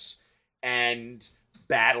ships, and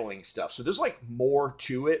battling stuff. So there's like more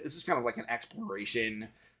to it. This is kind of like an exploration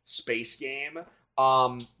space game.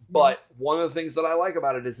 But one of the things that I like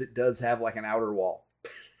about it is it does have like an outer wall.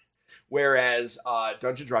 Whereas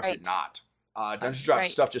Dungeon Drop did not. Dungeon Drop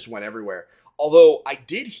stuff just went everywhere. Although I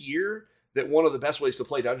did hear that one of the best ways to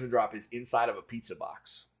play Dungeon Drop is inside of a pizza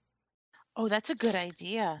box. Oh, that's a good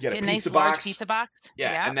idea. Get a nice large pizza box.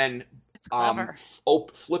 Yeah, and then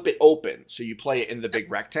flip it open so you play it in the big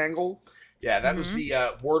rectangle. Yeah, that was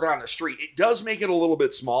the word on the street. It does make it a little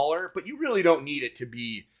bit smaller, but you really don't need it to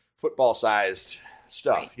be football-sized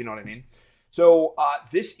stuff. Right. You know what I mean? So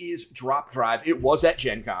this is Drop Drive. It was at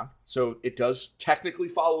Gen Con, so it does technically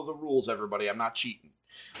follow the rules, everybody. I'm not cheating.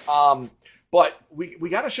 But we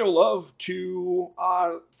got to show love to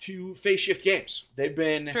Phase Shift Games. They've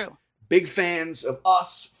been big fans of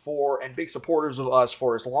us and big supporters of us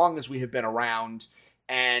for as long as we have been around.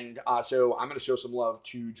 And so I'm going to show some love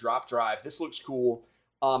to Drop Drive. This looks cool.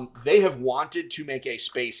 They have wanted to make a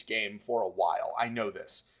space game for a while. I know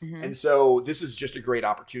this. And so this is just a great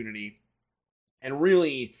opportunity. And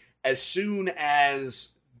really, as soon as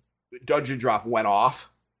Dungeon Drop went off,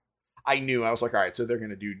 I was like, all right, so they're going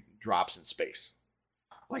to do drops in space.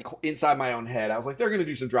 Like, inside my own head, I was like, they're going to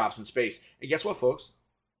do some drops in space. And guess what, folks?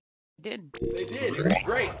 They did. It was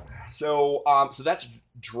great. So that's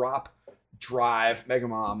Drop Drive.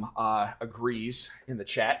 Megamom agrees in the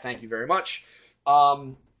chat. Thank you very much.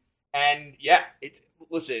 And yeah,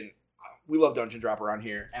 listen, we love Dungeon Drop around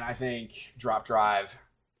here, and I think Drop Drive.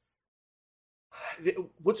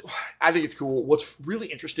 I think it's cool. What's really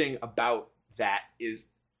interesting about that is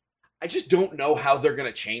I just don't know how they're going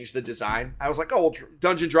to change the design. I was like, oh, well,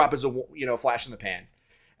 Dungeon Drop is a flash in the pan,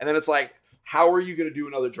 and then it's like, how are you going to do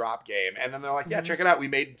another drop game? And then they're like, yeah, check it out. We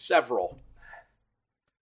made several.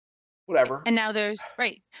 Whatever. And now there's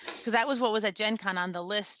because that was what was at Gen Con on the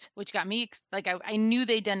list, which got me I knew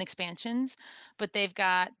they'd done expansions, but they've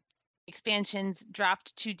got expansions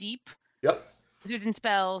Dropped Too Deep. Yep. Wizards and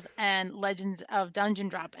Spells and Legends of Dungeon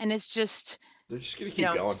Drop, and it's just they're just gonna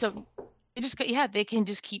keep going. So they can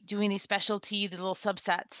just keep doing these specialty, the little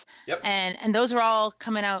subsets. Yep. And those are all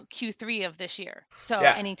coming out Q3 of this year, so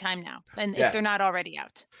anytime now, and if they're not already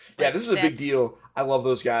out. Yeah, this is a big deal. I love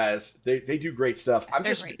those guys. They do great stuff.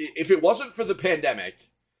 If it wasn't for the pandemic,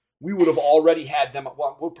 we would have already had them.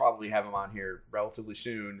 Well, we'll probably have them on here relatively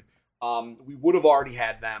soon. We would have already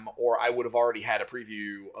had them, or I would have already had a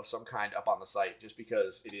preview of some kind up on the site, just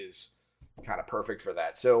because it is kind of perfect for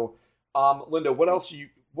that. So, Linda, what else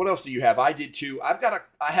do you have? I did too.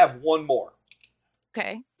 I have one more.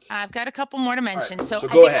 Okay, I've got a couple more to mention. Right, so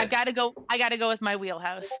go ahead. I gotta go with my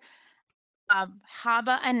wheelhouse.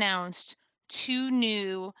 Haba announced 2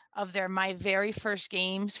 new of my very first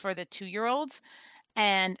games for the 2-year-olds,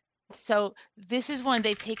 and so this is one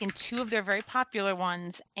they've taken 2 of their very popular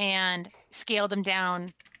ones and scaled them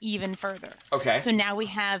down even further. Okay. So now we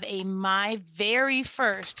have my very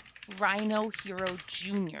first Rhino Hero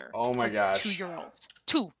Jr. Oh my gosh. 2-year-olds.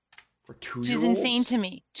 2. For 2-year-olds? Which is insane to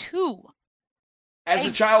me. 2. As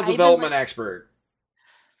a child development expert,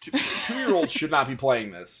 2-year-olds should not be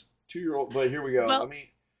playing this. 2-year-old, but here we go. Well,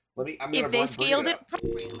 I'm if they scaled it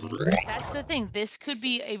appropriately, that's the thing. This could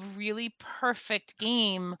be a really perfect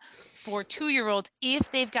game for 2-year-olds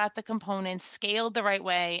if they've got the components scaled the right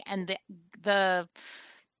way and the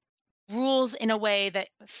rules in a way that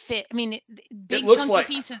fit. I mean, big chunky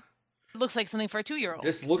pieces. Looks like something for a 2-year-old.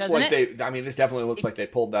 This looks like this definitely looks like they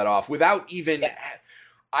pulled that off without even. Yeah.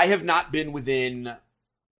 I have not been within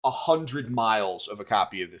 100 miles of a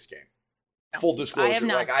copy of this game. No, full disclosure,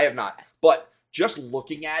 I have not. But just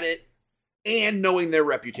looking at it and knowing their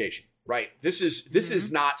reputation, right? This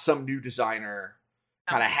is not some new designer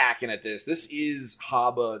kind of hacking at this. This is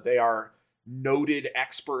Haba. They are noted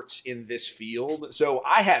experts in this field. So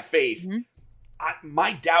I have faith.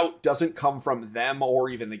 My doubt doesn't come from them or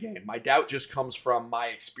even the game. My doubt just comes from my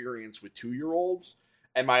experience with 2-year-olds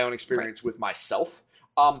and my own experience with myself.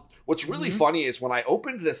 What's really funny is when I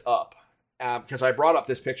opened this up, because I brought up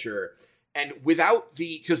this picture, and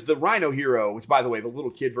because the Rhino Hero, which by the way, the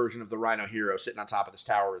little kid version of the Rhino Hero sitting on top of this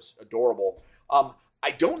tower is adorable.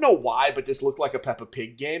 I don't know why, but this looked like a Peppa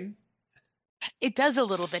Pig game. It does a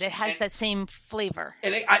little bit. It has that same flavor.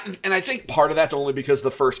 And I think part of that's only because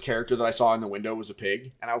the first character that I saw in the window was a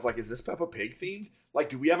pig. And I was like, is this Peppa Pig themed? Like,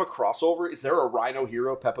 do we have a crossover? Is there a Rhino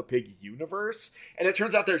Hero Peppa Pig universe? And it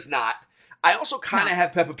turns out there's not. I also kind of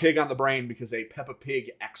have Peppa Pig on the brain because a Peppa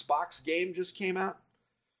Pig Xbox game just came out.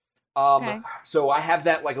 So I have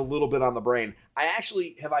that like a little bit on the brain.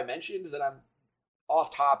 Have I mentioned that I'm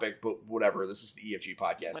off topic, but whatever. This is the EFG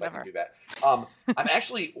podcast. Whatever. I can do that. I'm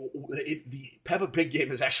actually the Peppa Pig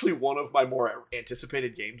game is actually one of my more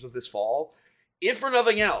anticipated games of this fall, if for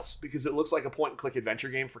nothing else, because it looks like a point-and-click adventure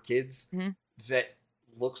game for kids that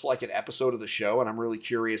looks like an episode of the show, and I'm really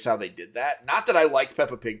curious how they did that. Not that I like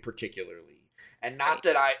Peppa Pig particularly, and not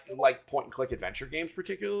that I like point-and-click adventure games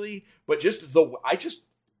particularly, but I just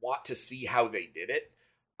want to see how they did it.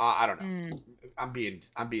 I don't know. I'm being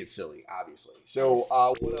silly, obviously. So,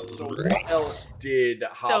 what else did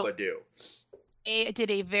Haba do? It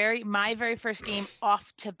did my very first game,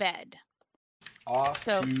 Off to Bed. Off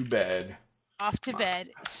So- to bed. Off to bed.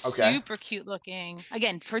 Okay. Super cute looking.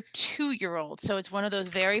 Again, for 2-year-olds. So it's one of those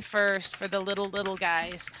very first for the little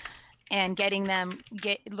guys, and getting them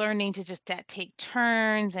learning to just take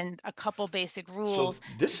turns and a couple basic rules. So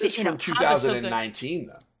this is from Hobbits feel good. 2019,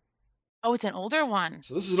 though. Oh, it's an older one.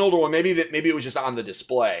 So this is an older one. Maybe it was just on the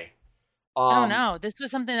display. I don't know. This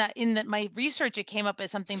was something that my research, it came up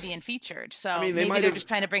as something being featured. So I mean, maybe they're just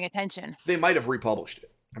trying to bring attention. They might have republished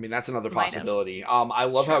it. I mean, that's another Might have. possibility. I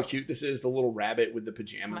love how cute this is. The little rabbit with the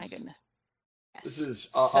pajamas. My goodness. Yes. This is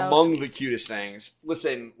So among sweet. the cutest things.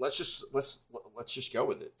 Listen, let's just go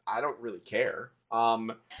with it. I don't really care.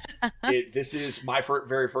 This is my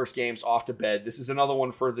very first games off to bed. This is another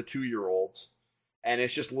one for the 2-year-olds, and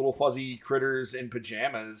it's just little fuzzy critters in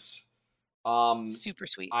pajamas. Super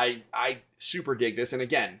sweet. I super dig this, and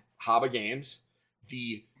again, Haba Games,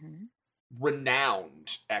 the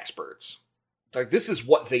renowned experts. Like, this is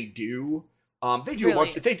what they do. They do a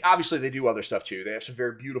bunch. They do other stuff too. They have some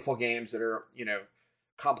very beautiful games that are,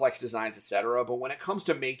 complex designs, etc. But when it comes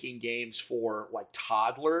to making games for like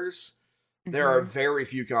toddlers, there are very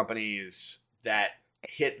few companies that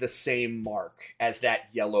hit the same mark as that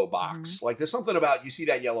yellow box. Like, there's something about, you see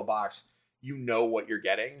that yellow box, you know what you're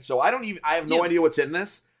getting. So I have no idea what's in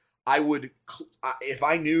this. I would, if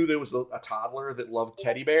I knew there was a toddler that loved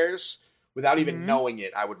teddy bears, without even knowing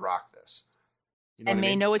it, I would rock this. You know, and what I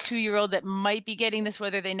may mean? know a 2-year-old that might be getting this,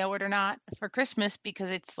 whether they know it or not, for Christmas,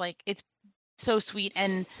 because it's so sweet.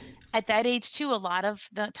 And at that age too, a lot of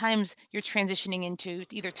the times you're transitioning into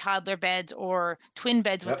either toddler beds or twin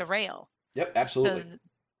beds with the rail. Yep, absolutely.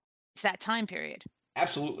 It's that time period.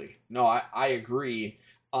 Absolutely. No, I agree.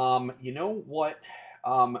 You know what?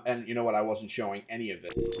 And you know what? I wasn't showing any of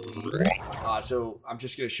this. So I'm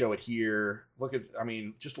just going to show it here.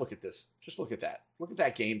 Just look at this. Just look at that. Look at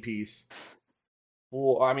that game piece.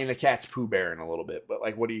 Well, I mean, the cat's Pooh Bearing a little bit, but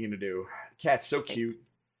like, what are you going to do? The cat's so cute.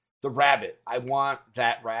 The rabbit. I want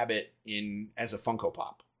that rabbit as a Funko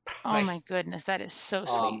Pop. Oh my goodness, that is so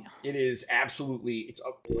sweet. It is absolutely, it's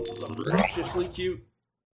obnoxiously cute.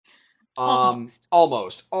 Almost.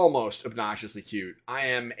 Almost obnoxiously cute.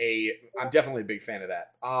 I'm definitely a big fan of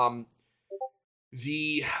that. I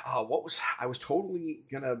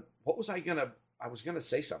was gonna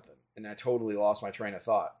say something and I totally lost my train of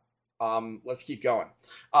thought. Let's keep going.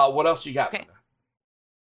 What else you got? Okay.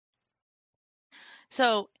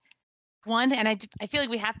 So one, and I feel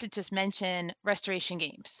like we have to just mention Restoration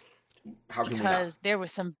Games. How can because there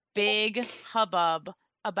was some big hubbub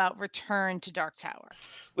about Return to Dark Tower.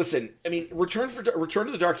 Listen, I mean, Return to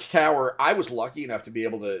the Dark Tower, I was lucky enough to be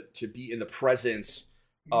able to be in the presence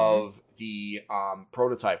of the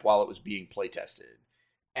prototype while it was being play tested.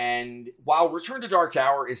 And while Return to Dark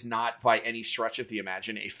Tower is not by any stretch of the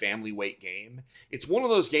imagination a family weight game, it's one of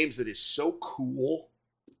those games that is so cool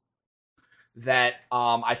that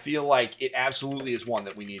I feel like it absolutely is one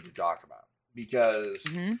that we need to talk about. Because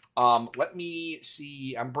let me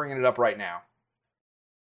see, I'm bringing it up right now.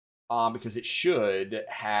 Because it should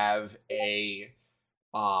have here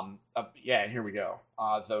we go.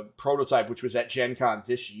 The prototype, which was at Gen Con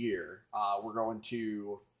this year, we're going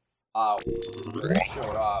to show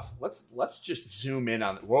it off. Let's just zoom in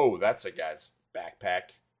on. Whoa, that's a guy's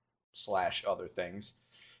backpack / other things.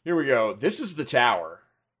 Here we go. This is the tower,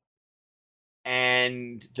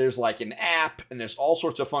 and there's like an app, and there's all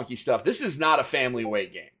sorts of funky stuff. This is not a family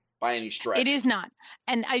weight game by any stretch. It is not.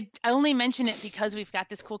 And I only mention it because we've got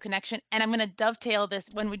this cool connection. And I'm going to dovetail this.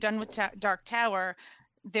 When we're done with Dark Tower,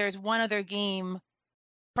 there's one other game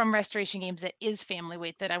from Restoration Games that is family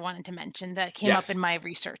weight that I wanted to mention that came up in my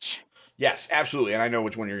research. Yes, absolutely. And I know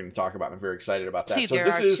which one you're going to talk about. I'm very excited about that. See, there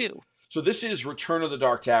are two. So this is Return of the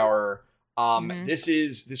Dark Tower. This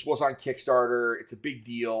was on Kickstarter. It's a big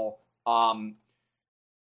deal.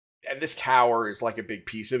 And this tower is like a big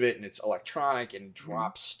piece of it, and it's electronic and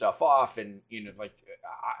drops stuff off, and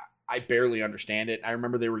I barely understand it. I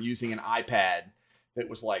remember they were using an iPad that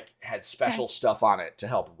was like had special stuff on it to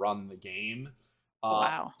help run the game.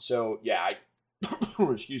 Wow. So yeah,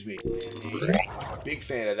 excuse me, big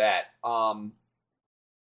fan of that.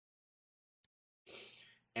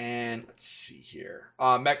 And let's see here.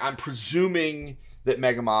 I'm presuming that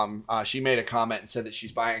Megamom, she made a comment and said that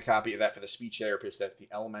she's buying a copy of that for the speech therapist at the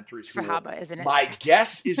elementary school. For Haba, isn't it? My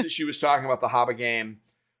guess is that she was talking about the Haba game.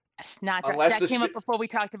 Yes, not that came up before we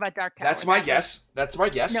talked about Dark Tower. That's my guess. That's my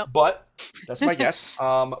guess. Nope. But that's my guess.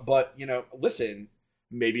 But listen,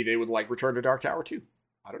 maybe they would like Return to Dark Tower too.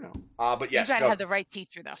 I don't know. But yes, you gotta have the right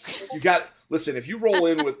teacher though. Listen. If you roll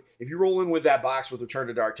in with that box with Return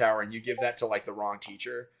to Dark Tower and you give that to like the wrong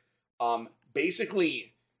teacher,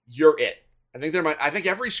 basically you're it. I think there might. I think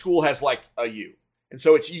every school has like a U, and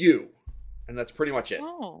so it's U, and that's pretty much it.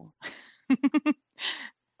 Oh. We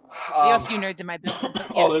have a few nerds in my building,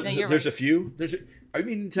 but yeah, oh, no, you're there's right. a few. I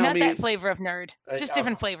mean, tell Not me that flavor of nerd, just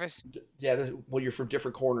different flavors. Yeah, well, you're from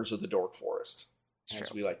different corners of the dork forest, It's as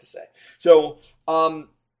true. we like to say. So,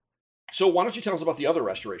 so why don't you tell us about the other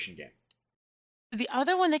restoration game? The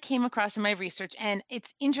other one that came across in my research, and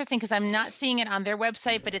it's interesting because I'm not seeing it on their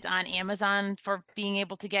website, but it's on Amazon for being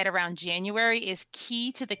able to get around January, is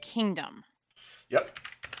Key to the Kingdom. Yep.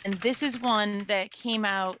 And this is one that came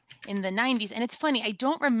out in the 90s. And it's funny, I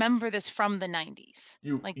don't remember this from the 90s.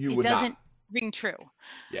 You it would doesn't not. ring true.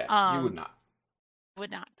 Yeah, you would not.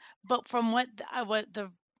 Would not. But from what I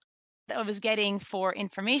was getting for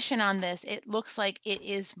information on this, it looks like it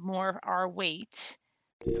is more our weight.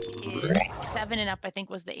 It is 7 and up, I think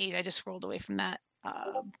was the age. I just scrolled away from that.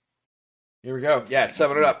 Here we go. Yeah, it's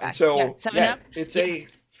 7 and up. And so, yeah, 7 up. It's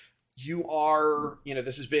you are,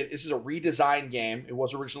 this is a redesigned game. It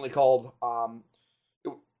was originally called,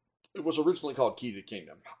 it was originally called Key to the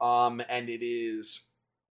Kingdom. And it is,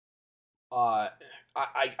 I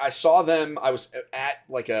saw them, I was at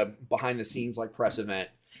like a behind the scenes like press event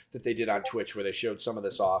that they did on Twitch where they showed some of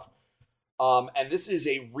this off. And this is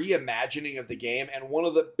a reimagining of the game. And one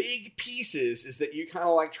of the big pieces is that you kind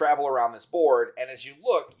of like travel around this board. And as you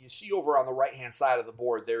look, you see over on the right-hand side of the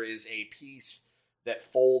board, there is a piece that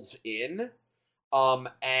folds in.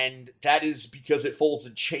 And that is because it folds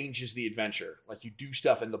and changes the adventure. Like you do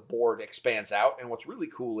stuff and the board expands out. And what's really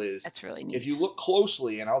cool is that's really neat. If you look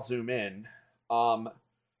closely, and I'll zoom in, oh,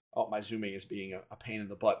 my zooming is being a pain in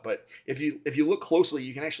the butt. But if you look closely,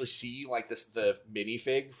 you can actually see like the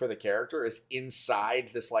minifig for the character is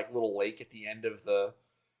inside this like little lake at the end of the.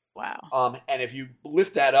 Wow. And if you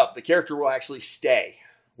lift that up, the character will actually stay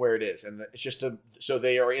where it is, and it's just so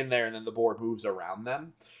they are in there, and then the board moves around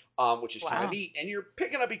them, which is kind of neat. And you're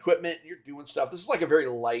picking up equipment, and you're doing stuff. This is like a very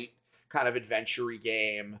light kind of adventure-y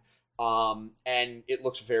game, and it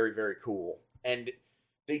looks very, very cool. And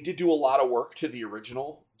they did do a lot of work to the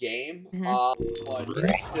original game, but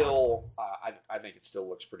still, I think it still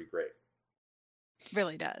looks pretty great.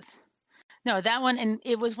 Really does. No, that one, and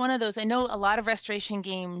it was one of those. I know a lot of restoration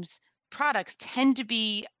games products tend to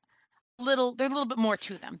be there's a little bit more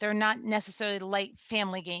to them. They're not necessarily light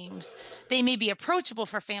family games. They may be approachable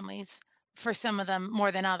for families for some of them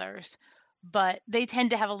more than others, but they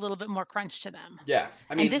tend to have a little bit more crunch to them. Yeah,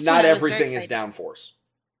 I mean, not everything is Downforce.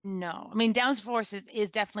 No, I mean, Downforce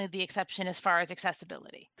is definitely the exception as far as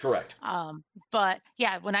accessibility. Correct. But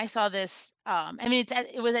yeah, when I saw this, I mean,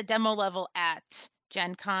 it was at demo level at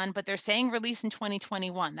Gen Con, but they're saying release in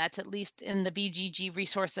 2021. That's at least in the BGG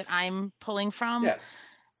resource that I'm pulling from. Yeah.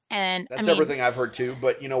 And that's everything I've heard too.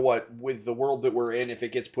 But you know what? With the world that we're in, if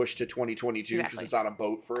it gets pushed to 2022 because it's on a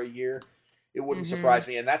boat for a year, it wouldn't surprise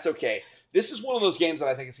me. And that's okay. This is one of those games that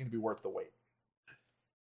I think is going to be worth the wait.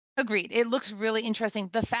 Agreed. It looks really interesting.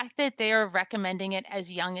 The fact that they are recommending it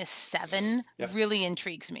as young as 7 really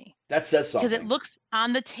intrigues me. That says something. Because it looks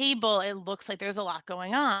on the table, it looks like there's a lot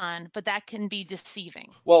going on, but that can be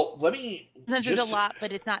deceiving. Well, sometimes there's a lot,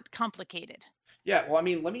 but it's not complicated. Yeah, well, I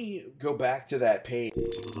mean, let me go back to that page,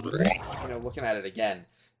 looking at it again.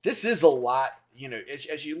 This is a lot,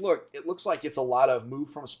 as you look, it looks like it's a lot of move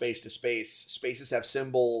from space to space. Spaces have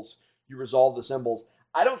symbols. You resolve the symbols.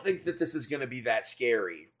 I don't think that this is going to be that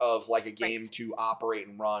scary of like a game to operate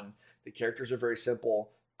and run. The characters are very simple.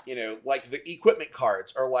 Like the equipment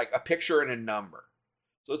cards are like a picture and a number.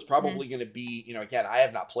 So it's probably going to be, again, I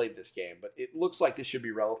have not played this game, but it looks like this should be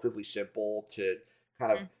relatively simple to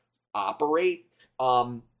kind of operate.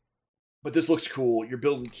 But this looks cool. You're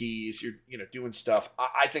building keys. You're doing stuff.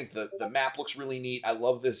 I think the map looks really neat. I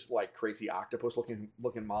love this like crazy octopus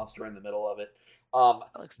looking monster in the middle of it.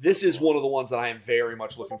 This is one of the ones that I am very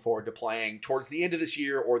much looking forward to playing towards the end of this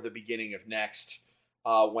year or the beginning of next,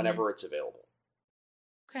 whenever it's available.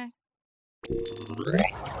 Okay.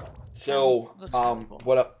 So,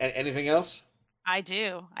 what up? Anything else? I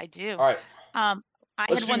do. All right.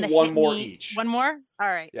 Let's do one more each. One more? All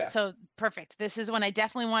right. Yeah. So perfect. This is one I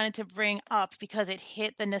definitely wanted to bring up because it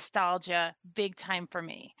hit the nostalgia big time for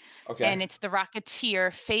me. Okay. And it's The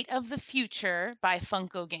Rocketeer: Fate of the Future by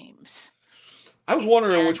Funko Games. I was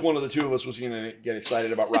wondering which one of the two of us was going to get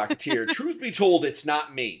excited about Rocketeer. Truth be told, it's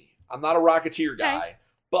not me. I'm not a Rocketeer guy,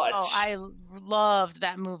 but I loved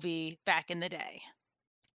that movie back in the day.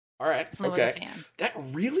 All right. Okay. That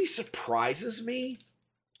really surprises me.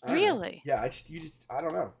 Really? Yeah, I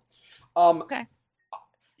don't know. Okay.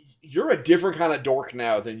 You're a different kind of dork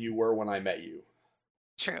now than you were when I met you.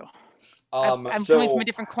 True. I'm coming from a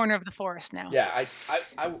different corner of the forest now. Yeah,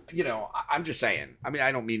 I'm just saying. I mean,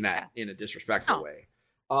 I don't mean that in a disrespectful way.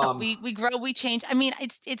 We grow, we change. I mean,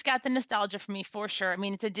 it's got the nostalgia for me for sure. I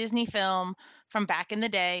mean, it's a Disney film from back in the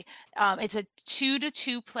day. It's a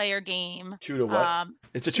 2-to-2 player game. 2 to what?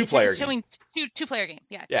 It's a 2-player game. Showing two player game.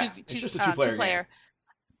 Yeah, it's just a 2-player game.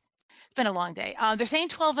 It's been a long day. They're saying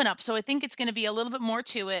 12 and up, so I think it's going to be a little bit more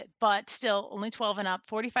to it, but still only 12 and up.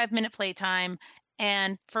 45-minute playtime.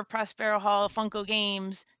 And for Prospero Hall Funko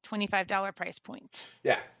Games, $25 price point.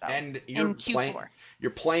 Yeah, and you're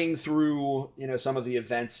playing through some of the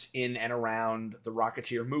events in and around the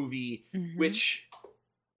Rocketeer movie, which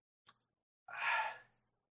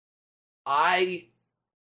I'm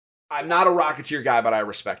not a Rocketeer guy, but I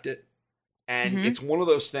respect it, and it's one of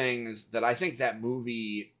those things that I think that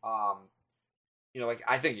movie, I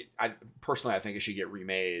personally think it should get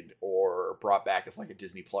remade or brought back as like a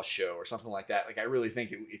Disney Plus show or something like that. Like, I really think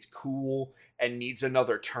it's cool and needs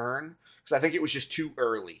another turn because I think it was just too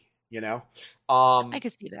early, I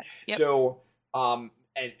could see that. Yep. So, and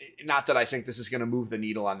not that I think this is going to move the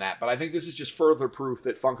needle on that, but I think this is just further proof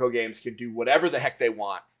that Funko Games can do whatever the heck they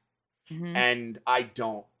want. And I'm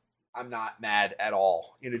not mad at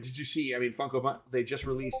all. Did you see, I mean, Funko, they just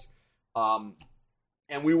released, and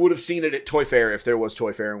we would have seen it at Toy Fair if there was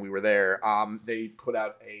Toy Fair and we were there. They put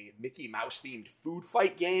out a Mickey Mouse themed food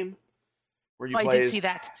fight game where you play. I did see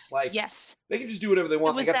that. Yes. They can just do whatever they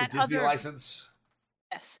want. They got the Disney license.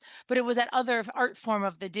 Yes, but it was that other art form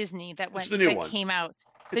of the Disney that came out.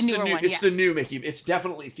 The newer one. It's the new Mickey. It's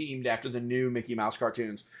definitely themed after the new Mickey Mouse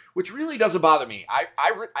cartoons, which really doesn't bother me. I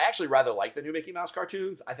actually rather like the new Mickey Mouse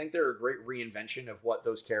cartoons. I think they're a great reinvention of what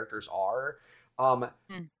those characters are.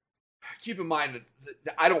 Keep in mind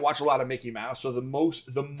that I don't watch a lot of Mickey Mouse, so the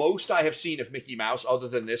most I have seen of Mickey Mouse, other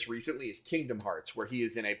than this recently, is Kingdom Hearts, where he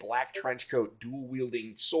is in a black trench coat, dual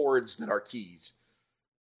wielding swords that are keys.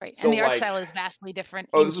 Right, so and the art style is vastly different.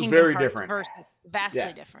 Oh, this is very different. Versus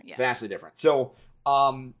vastly different. Yes, vastly different. So,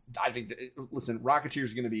 I think listen, Rocketeer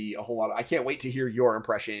is going to be a whole lot. I can't wait to hear your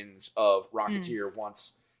impressions of Rocketeer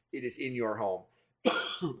once it is in your home.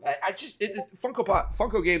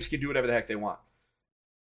 Funko Games can do whatever the heck they want.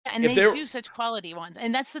 And they do such quality ones.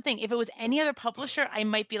 And that's the thing. If it was any other publisher, I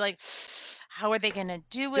might be like, how are they going to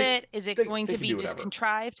do it? Is it going to be just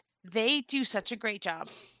contrived? They do such a great job.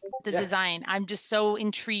 The design. I'm just so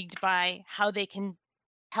intrigued by how they can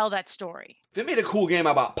tell that story. They made a cool game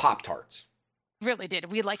about Pop-Tarts. Really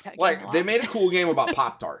did. We like that game a lot. They made a cool game about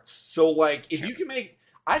Pop-Tarts. So, if you can make...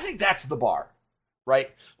 I think that's the bar, right?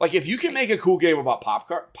 Like, if you can make a cool game about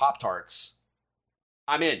Pop-Tarts...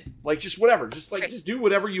 I'm in. Just whatever. Just do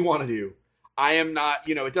whatever you want to do. I am not,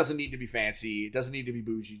 it doesn't need to be fancy. It doesn't need to be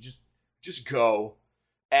bougie. Just go.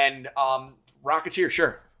 And Rocketeer,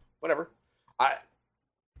 sure. Whatever. I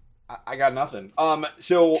got nothing.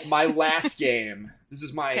 So my last game, this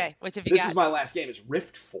is my my last game, is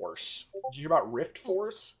Rift Force. Did you hear about Rift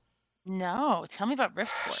Force? No, tell me about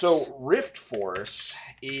Rift Force. So Rift Force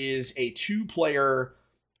is a 2-player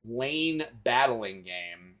lane battling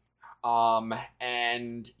game.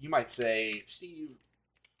 And you might say, Steve,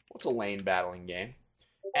 what's a lane battling game?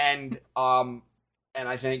 And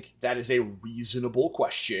I think that is a reasonable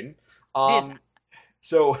question.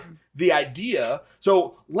 So the idea,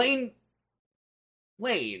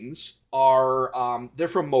 lanes are, they're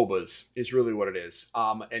from MOBAs is really what it is.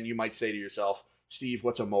 And you might say to yourself, Steve,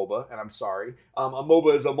 what's a MOBA? And I'm sorry. A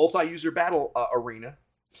MOBA is a multi-user battle arena,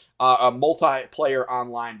 a multiplayer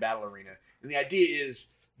online battle arena. And the idea is,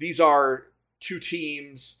 these are 2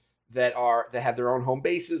 teams that have their own home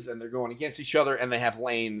bases, and they're going against each other, and they have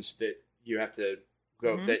lanes that you have to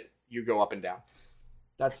go that you go up and down.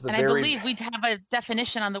 That's the. And I believe we'd have a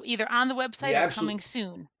definition either on the website or coming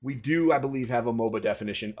soon. We do, I believe, have a MOBA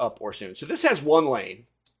definition up or soon. So this has 1 lane.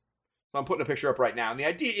 So I'm putting a picture up right now, and the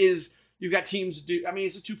idea is you've got teams of dudes. I mean,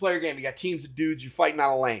 it's a 2-player game. You got teams of dudes. You're fighting on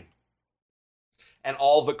a lane, and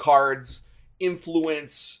all the cards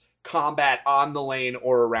influence combat on the lane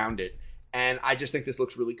or around it. And I just think this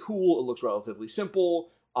looks really cool. It looks relatively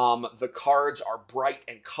simple. The cards are bright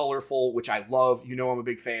and colorful, which I love. I'm a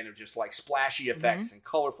big fan of just splashy effects and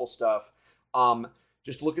colorful stuff.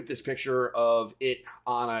 Just look at this picture of it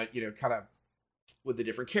on a, kind of with the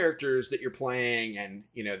different characters that you're playing and,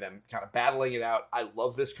 them kind of battling it out. I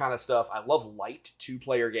love this kind of stuff. I love light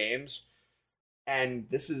 2-player games. And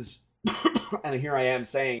this is, and here I am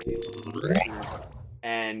saying,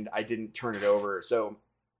 and I didn't turn it over. So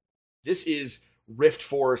this is Rift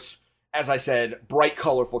Force. As I said, bright,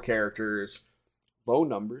 colorful characters, low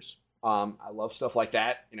numbers. I love stuff like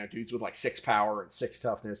that. Dudes with 6 power and 6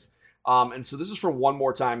 toughness. And so this is from One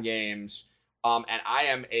More Time Games. And I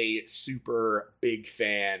am a super big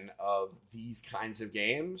fan of these kinds of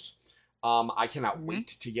games. I cannot wait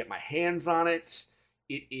to get my hands on it.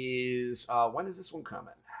 It is, when is this one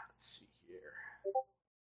coming? Let's see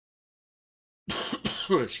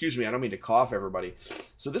here. Excuse me, I don't mean to cough, everybody.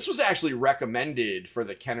 So this was actually recommended for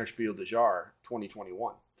the Kennerspiel des Jahres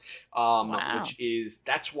 2021, which is,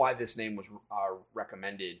 that's why this name was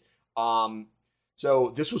recommended.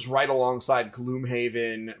 So this was right alongside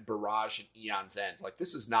Gloomhaven, Barrage, and Eon's End. Like,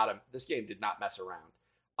 this game did not mess around.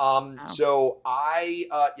 So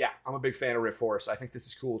I'm a big fan of Rift Force. I think this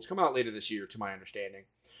is cool. It's coming out later this year, to my understanding.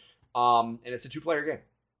 And it's a 2-player game.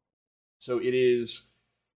 So it is,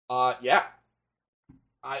 I've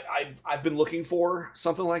been looking for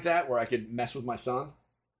something like that where I could mess with my son.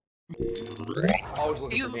 Always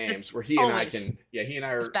looking for games where he and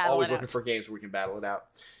I are always looking for games where we can battle it out.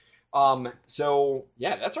 So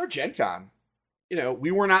yeah, that's our Gen Con.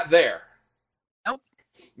 We were not there. Nope.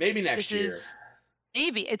 Maybe next year.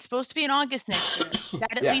 Maybe. It's supposed to be in August next year.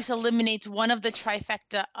 That at least eliminates one of the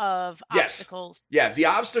trifecta of obstacles. Yeah, the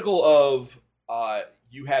obstacle of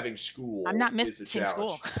you having school. I'm not missing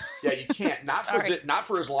school. Yeah, you can't. Not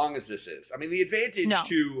for as long as this is. I mean, the advantage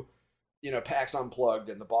to PAX Unplugged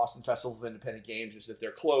and the Boston Festival of Independent Games is that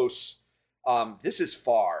they're close. This is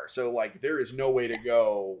far, so there is no way to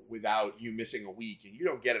go without you missing a week, and you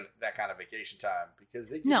don't get that kind of vacation time because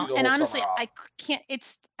they give you the whole and honestly, summer off. I can't.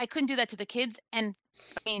 I couldn't do that to the kids, and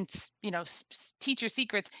I mean, teacher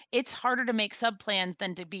secrets. It's harder to make sub plans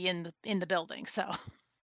than to be in the building. So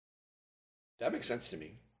that makes sense to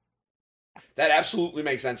me. That absolutely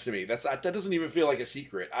makes sense to me. That doesn't even feel like a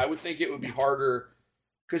secret. I would think it would be harder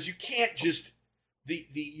because you can't just.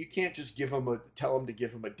 You can't just tell them to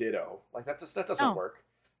give him a ditto. Like that doesn't work.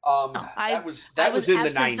 That was in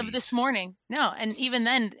the 90s. This morning. No, and even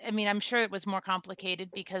then, I mean, I'm sure it was more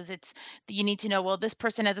complicated because you need to know, well, this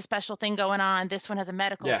person has a special thing going on. This one has a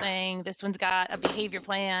medical thing. This one's got a behavior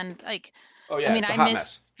plan. I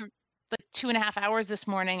missed 2.5 hours this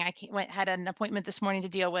morning. Had an appointment this morning to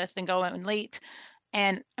deal with and going late.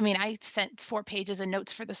 And I mean, I sent 4 pages of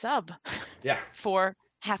notes for the sub. For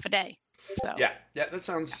half a day. So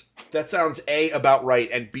that sounds A, about right,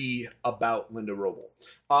 and B, about Linda Roble.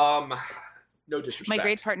 No disrespect. My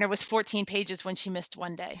grade partner was 14 pages when she missed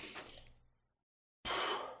one day.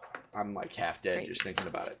 I'm half dead just thinking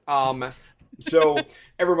about it. So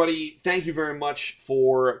everybody, thank you very much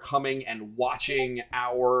for coming and watching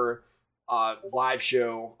our live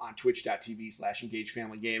show on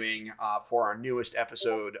twitch.tv/EngageFamilyGaming for our newest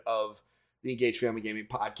episode of the Engage Family Gaming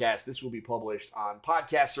Podcast. This will be published on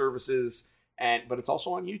podcast services, but it's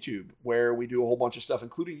also on YouTube, where we do a whole bunch of stuff,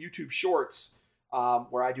 including YouTube Shorts,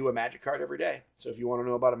 where I do a Magic card every day. So if you want to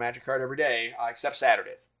know about a Magic card every day, except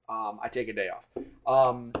Saturdays, I take a day off.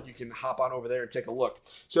 You can hop on over there and take a look.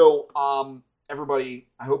 So everybody,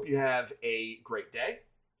 I hope you have a great day,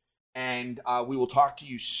 and we will talk to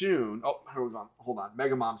you soon. Oh, hold on.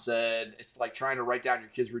 Mega Mom said it's like trying to write down your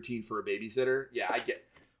kid's routine for a babysitter. Yeah, I get it.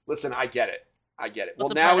 Listen, I get it. Well,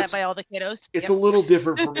 now it's by all the kiddos. It's a little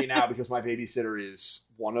different for me now because my babysitter is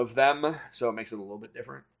one of them, so it makes it a little bit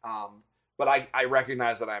different. But I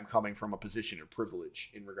recognize that I'm coming from a position of privilege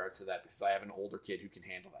in regards to that because I have an older kid who can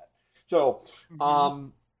handle that. So,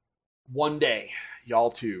 one day, y'all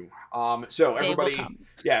too. So everybody,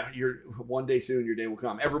 one day soon, your day will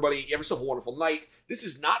come. Everybody, have yourself a wonderful night. This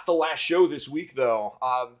is not the last show this week, though.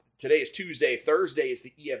 Today is Tuesday. Thursday is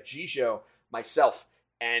the EFG show. Myself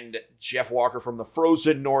and Jeff Walker from the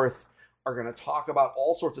Frozen North are going to talk about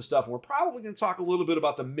all sorts of stuff. And we're probably going to talk a little bit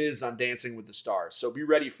about The Miz on Dancing with the Stars. So be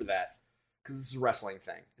ready for that because this is a wrestling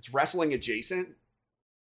thing. It's wrestling adjacent.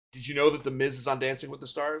 Did you know that The Miz is on Dancing with the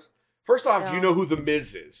Stars? First off, do you know who The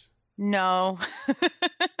Miz is? No.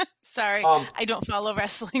 Sorry. I don't follow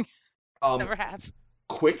wrestling. Never have.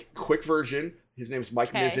 Quick version. His name's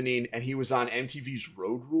Mike Mizanine, and he was on MTV's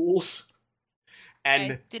Road Rules.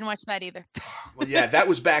 And didn't watch that either. Well, yeah, that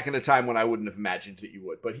was back in a time when I wouldn't have imagined that you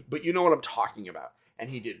would. But you know what I'm talking about. And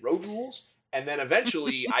he did Road Rules, and then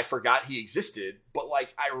eventually I forgot he existed. But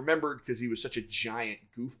I remembered because he was such a giant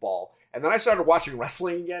goofball. And then I started watching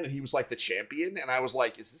wrestling again, and he was the champion. And I was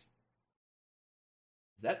like, is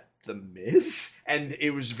that The Miz? And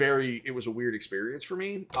it was a weird experience for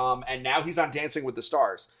me. And now he's on Dancing with the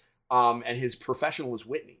Stars. And his professional is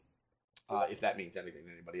Whitney. If that means anything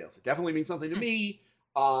to anybody else. It definitely means something to me.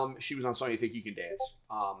 She was on So You Think You Can Dance.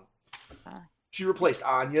 She replaced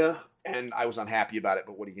Anya, and I was unhappy about it,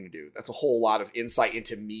 but what are you going to do? That's a whole lot of insight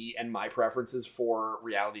into me and my preferences for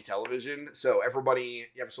reality television. So everybody,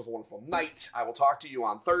 you have yourself a wonderful night. I will talk to you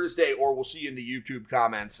on Thursday, or we'll see you in the YouTube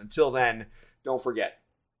comments. Until then, don't forget,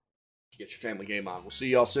 to get your family game on. We'll see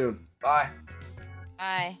y'all soon. Bye.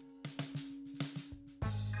 Bye.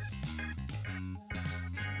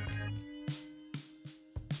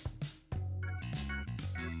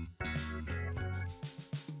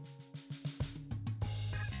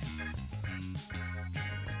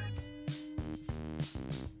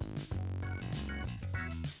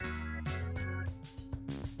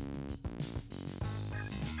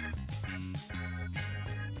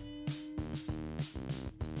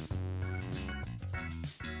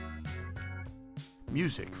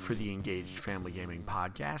 Music for the Engaged Family Gaming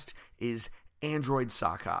Podcast is Android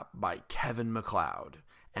Sock Hop by Kevin MacLeod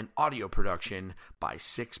and audio production by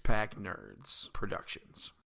Six Pack Nerds Productions.